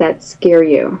things that scare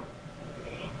you.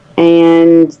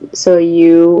 And so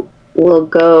you will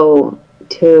go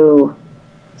to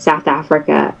South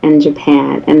Africa and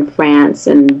Japan and France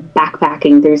and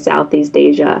backpacking through Southeast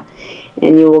Asia.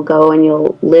 And you will go and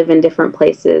you'll live in different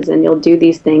places and you'll do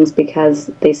these things because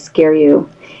they scare you.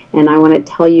 And I want to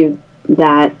tell you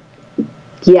that,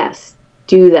 yes,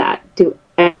 do that. Do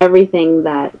everything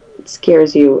that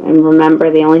scares you. And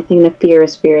remember, the only thing to fear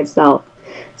is fear itself.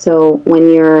 So when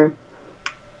you're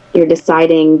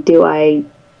deciding, do I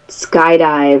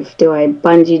skydive? Do I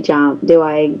bungee jump? Do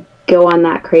I go on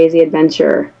that crazy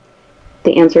adventure?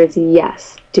 The answer is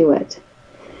yes, do it.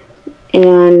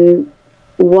 And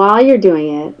while you're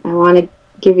doing it, I want to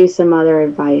give you some other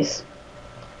advice.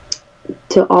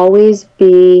 To always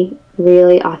be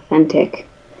really authentic.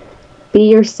 Be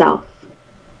yourself.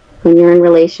 When you're in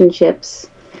relationships,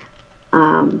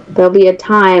 there'll be a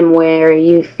time where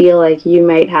you feel like you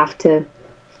might have to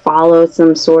follow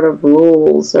some sort of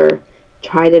rules or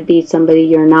try to be somebody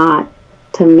you're not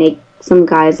to make some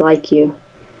guys like you.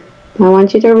 I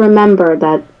want you to remember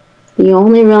that you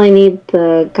only really need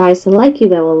the guys to like you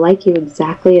that will like you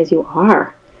exactly as you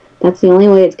are. That's the only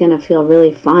way it's going to feel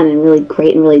really fun and really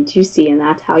great and really juicy, and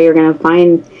that's how you're going to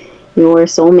find your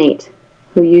soulmate,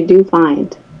 who you do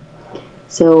find.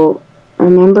 So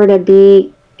remember to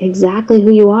be exactly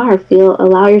who you are.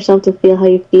 Allow yourself to feel how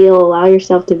you feel. Allow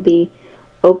yourself to be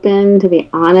open, to be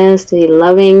honest, to be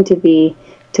loving, to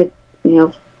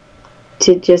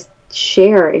just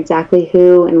share exactly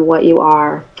who and what you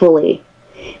are fully.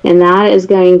 And that is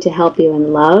going to help you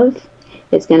in love.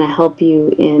 It's going to help you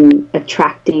in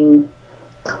attracting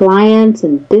clients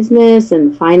and business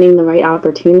and finding the right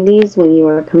opportunities when you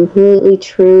are completely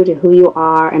true to who you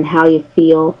are and how you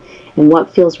feel and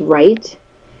what feels right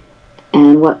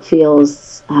and what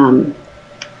feels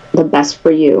the best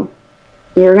for you.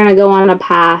 You're going to go on a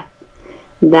path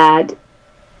that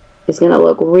is going to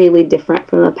look really different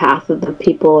from the path of the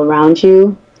people around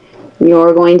you.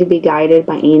 You're going to be guided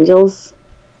by angels.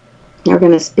 They're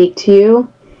going to speak to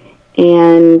you,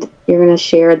 and you're going to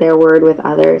share their word with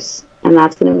others. And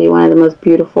that's going to be one of the most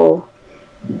beautiful,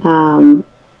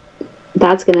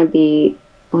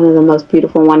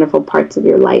 wonderful parts of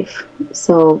your life.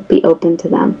 So be open to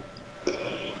them.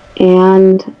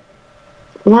 And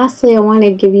lastly, I want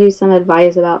to give you some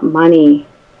advice about money.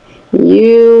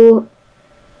 You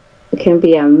can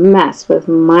be a mess with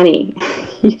money.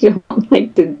 You don't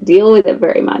like to deal with it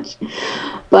very much.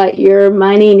 But your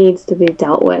money needs to be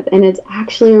dealt with. And it's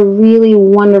actually a really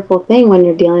wonderful thing when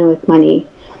you're dealing with money.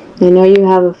 I know you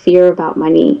have a fear about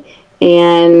money.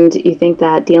 And you think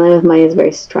that dealing with money is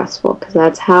very stressful because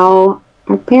that's how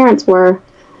our parents were.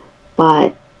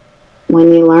 But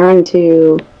when you learn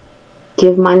to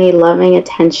give money loving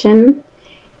attention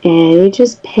and you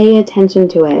just pay attention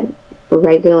to it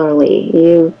regularly,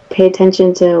 you pay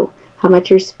attention to how much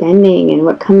you're spending and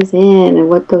what comes in and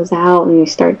what goes out, and you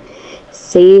start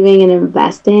saving and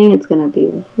investing, it's going to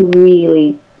be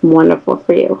really wonderful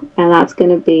for you. And that's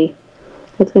going to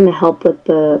help with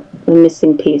the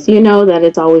missing piece. You know that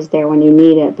it's always there when you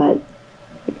need it, but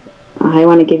I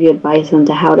want to give you advice on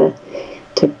how to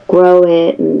grow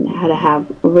it and how to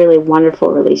have a really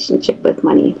wonderful relationship with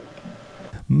money.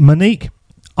 Monique,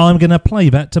 I'm going to play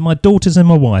that to my daughters and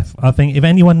my wife. I think if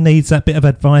anyone needs that bit of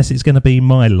advice, it's going to be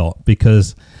my lot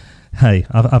because, hey,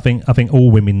 I think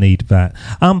all women need that.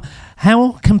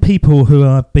 How can people who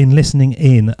have been listening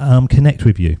in connect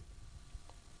with you?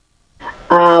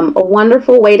 A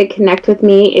wonderful way to connect with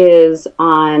me is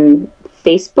on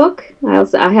Facebook.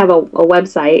 I have a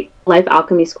website,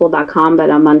 lifealchemyschool.com,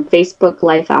 but I'm on Facebook,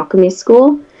 Life Alchemy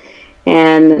School,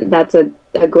 and that's a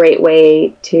great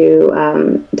way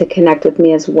to connect with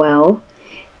me as well.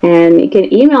 And you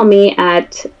can email me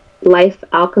at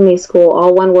lifealchemyschool,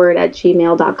 all one word,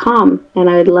 @gmail.com, and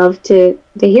I'd love to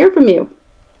hear from you.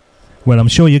 Well, I'm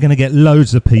sure you're going to get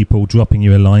loads of people dropping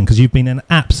you a line because you've been an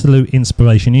absolute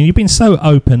inspiration and you've been so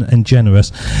open and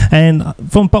generous. And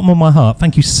from the bottom of my heart,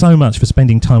 thank you so much for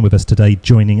spending time with us today,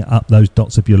 joining up those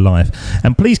dots of your life.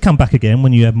 And please come back again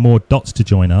when you have more dots to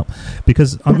join up,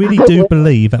 because I really do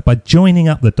believe that by joining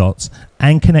up the dots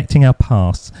and connecting our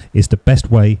pasts is the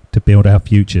best way to build our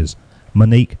futures.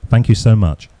 Monique, thank you so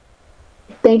much.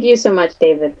 Thank you so much,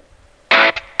 David.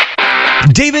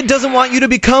 David doesn't want you to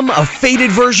become a faded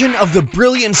version of the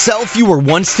brilliant self you were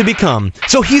once to become.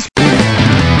 So he's...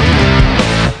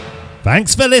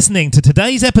 Thanks for listening to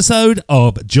today's episode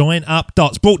of Join Up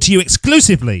Dots, brought to you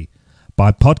exclusively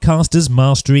by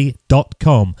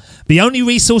podcastersmastery.com, the only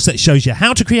resource that shows you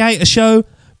how to create a show,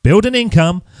 build an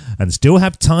income, and still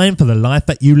have time for the life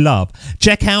that you love.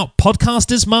 Check out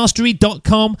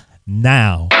podcastersmastery.com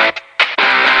now.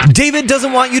 David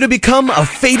doesn't want you to become a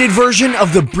faded version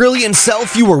of the brilliant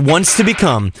self you were once to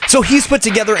become. So he's put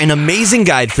together an amazing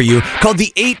guide for you called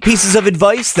the 8 Pieces of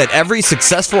Advice That Every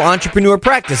Successful Entrepreneur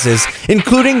Practices,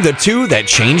 including the 2 that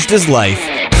changed his life.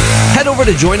 Head over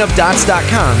to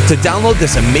joinupdots.com to download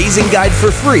this amazing guide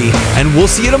for free, and we'll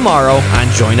see you tomorrow on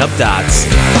Join Up Dots.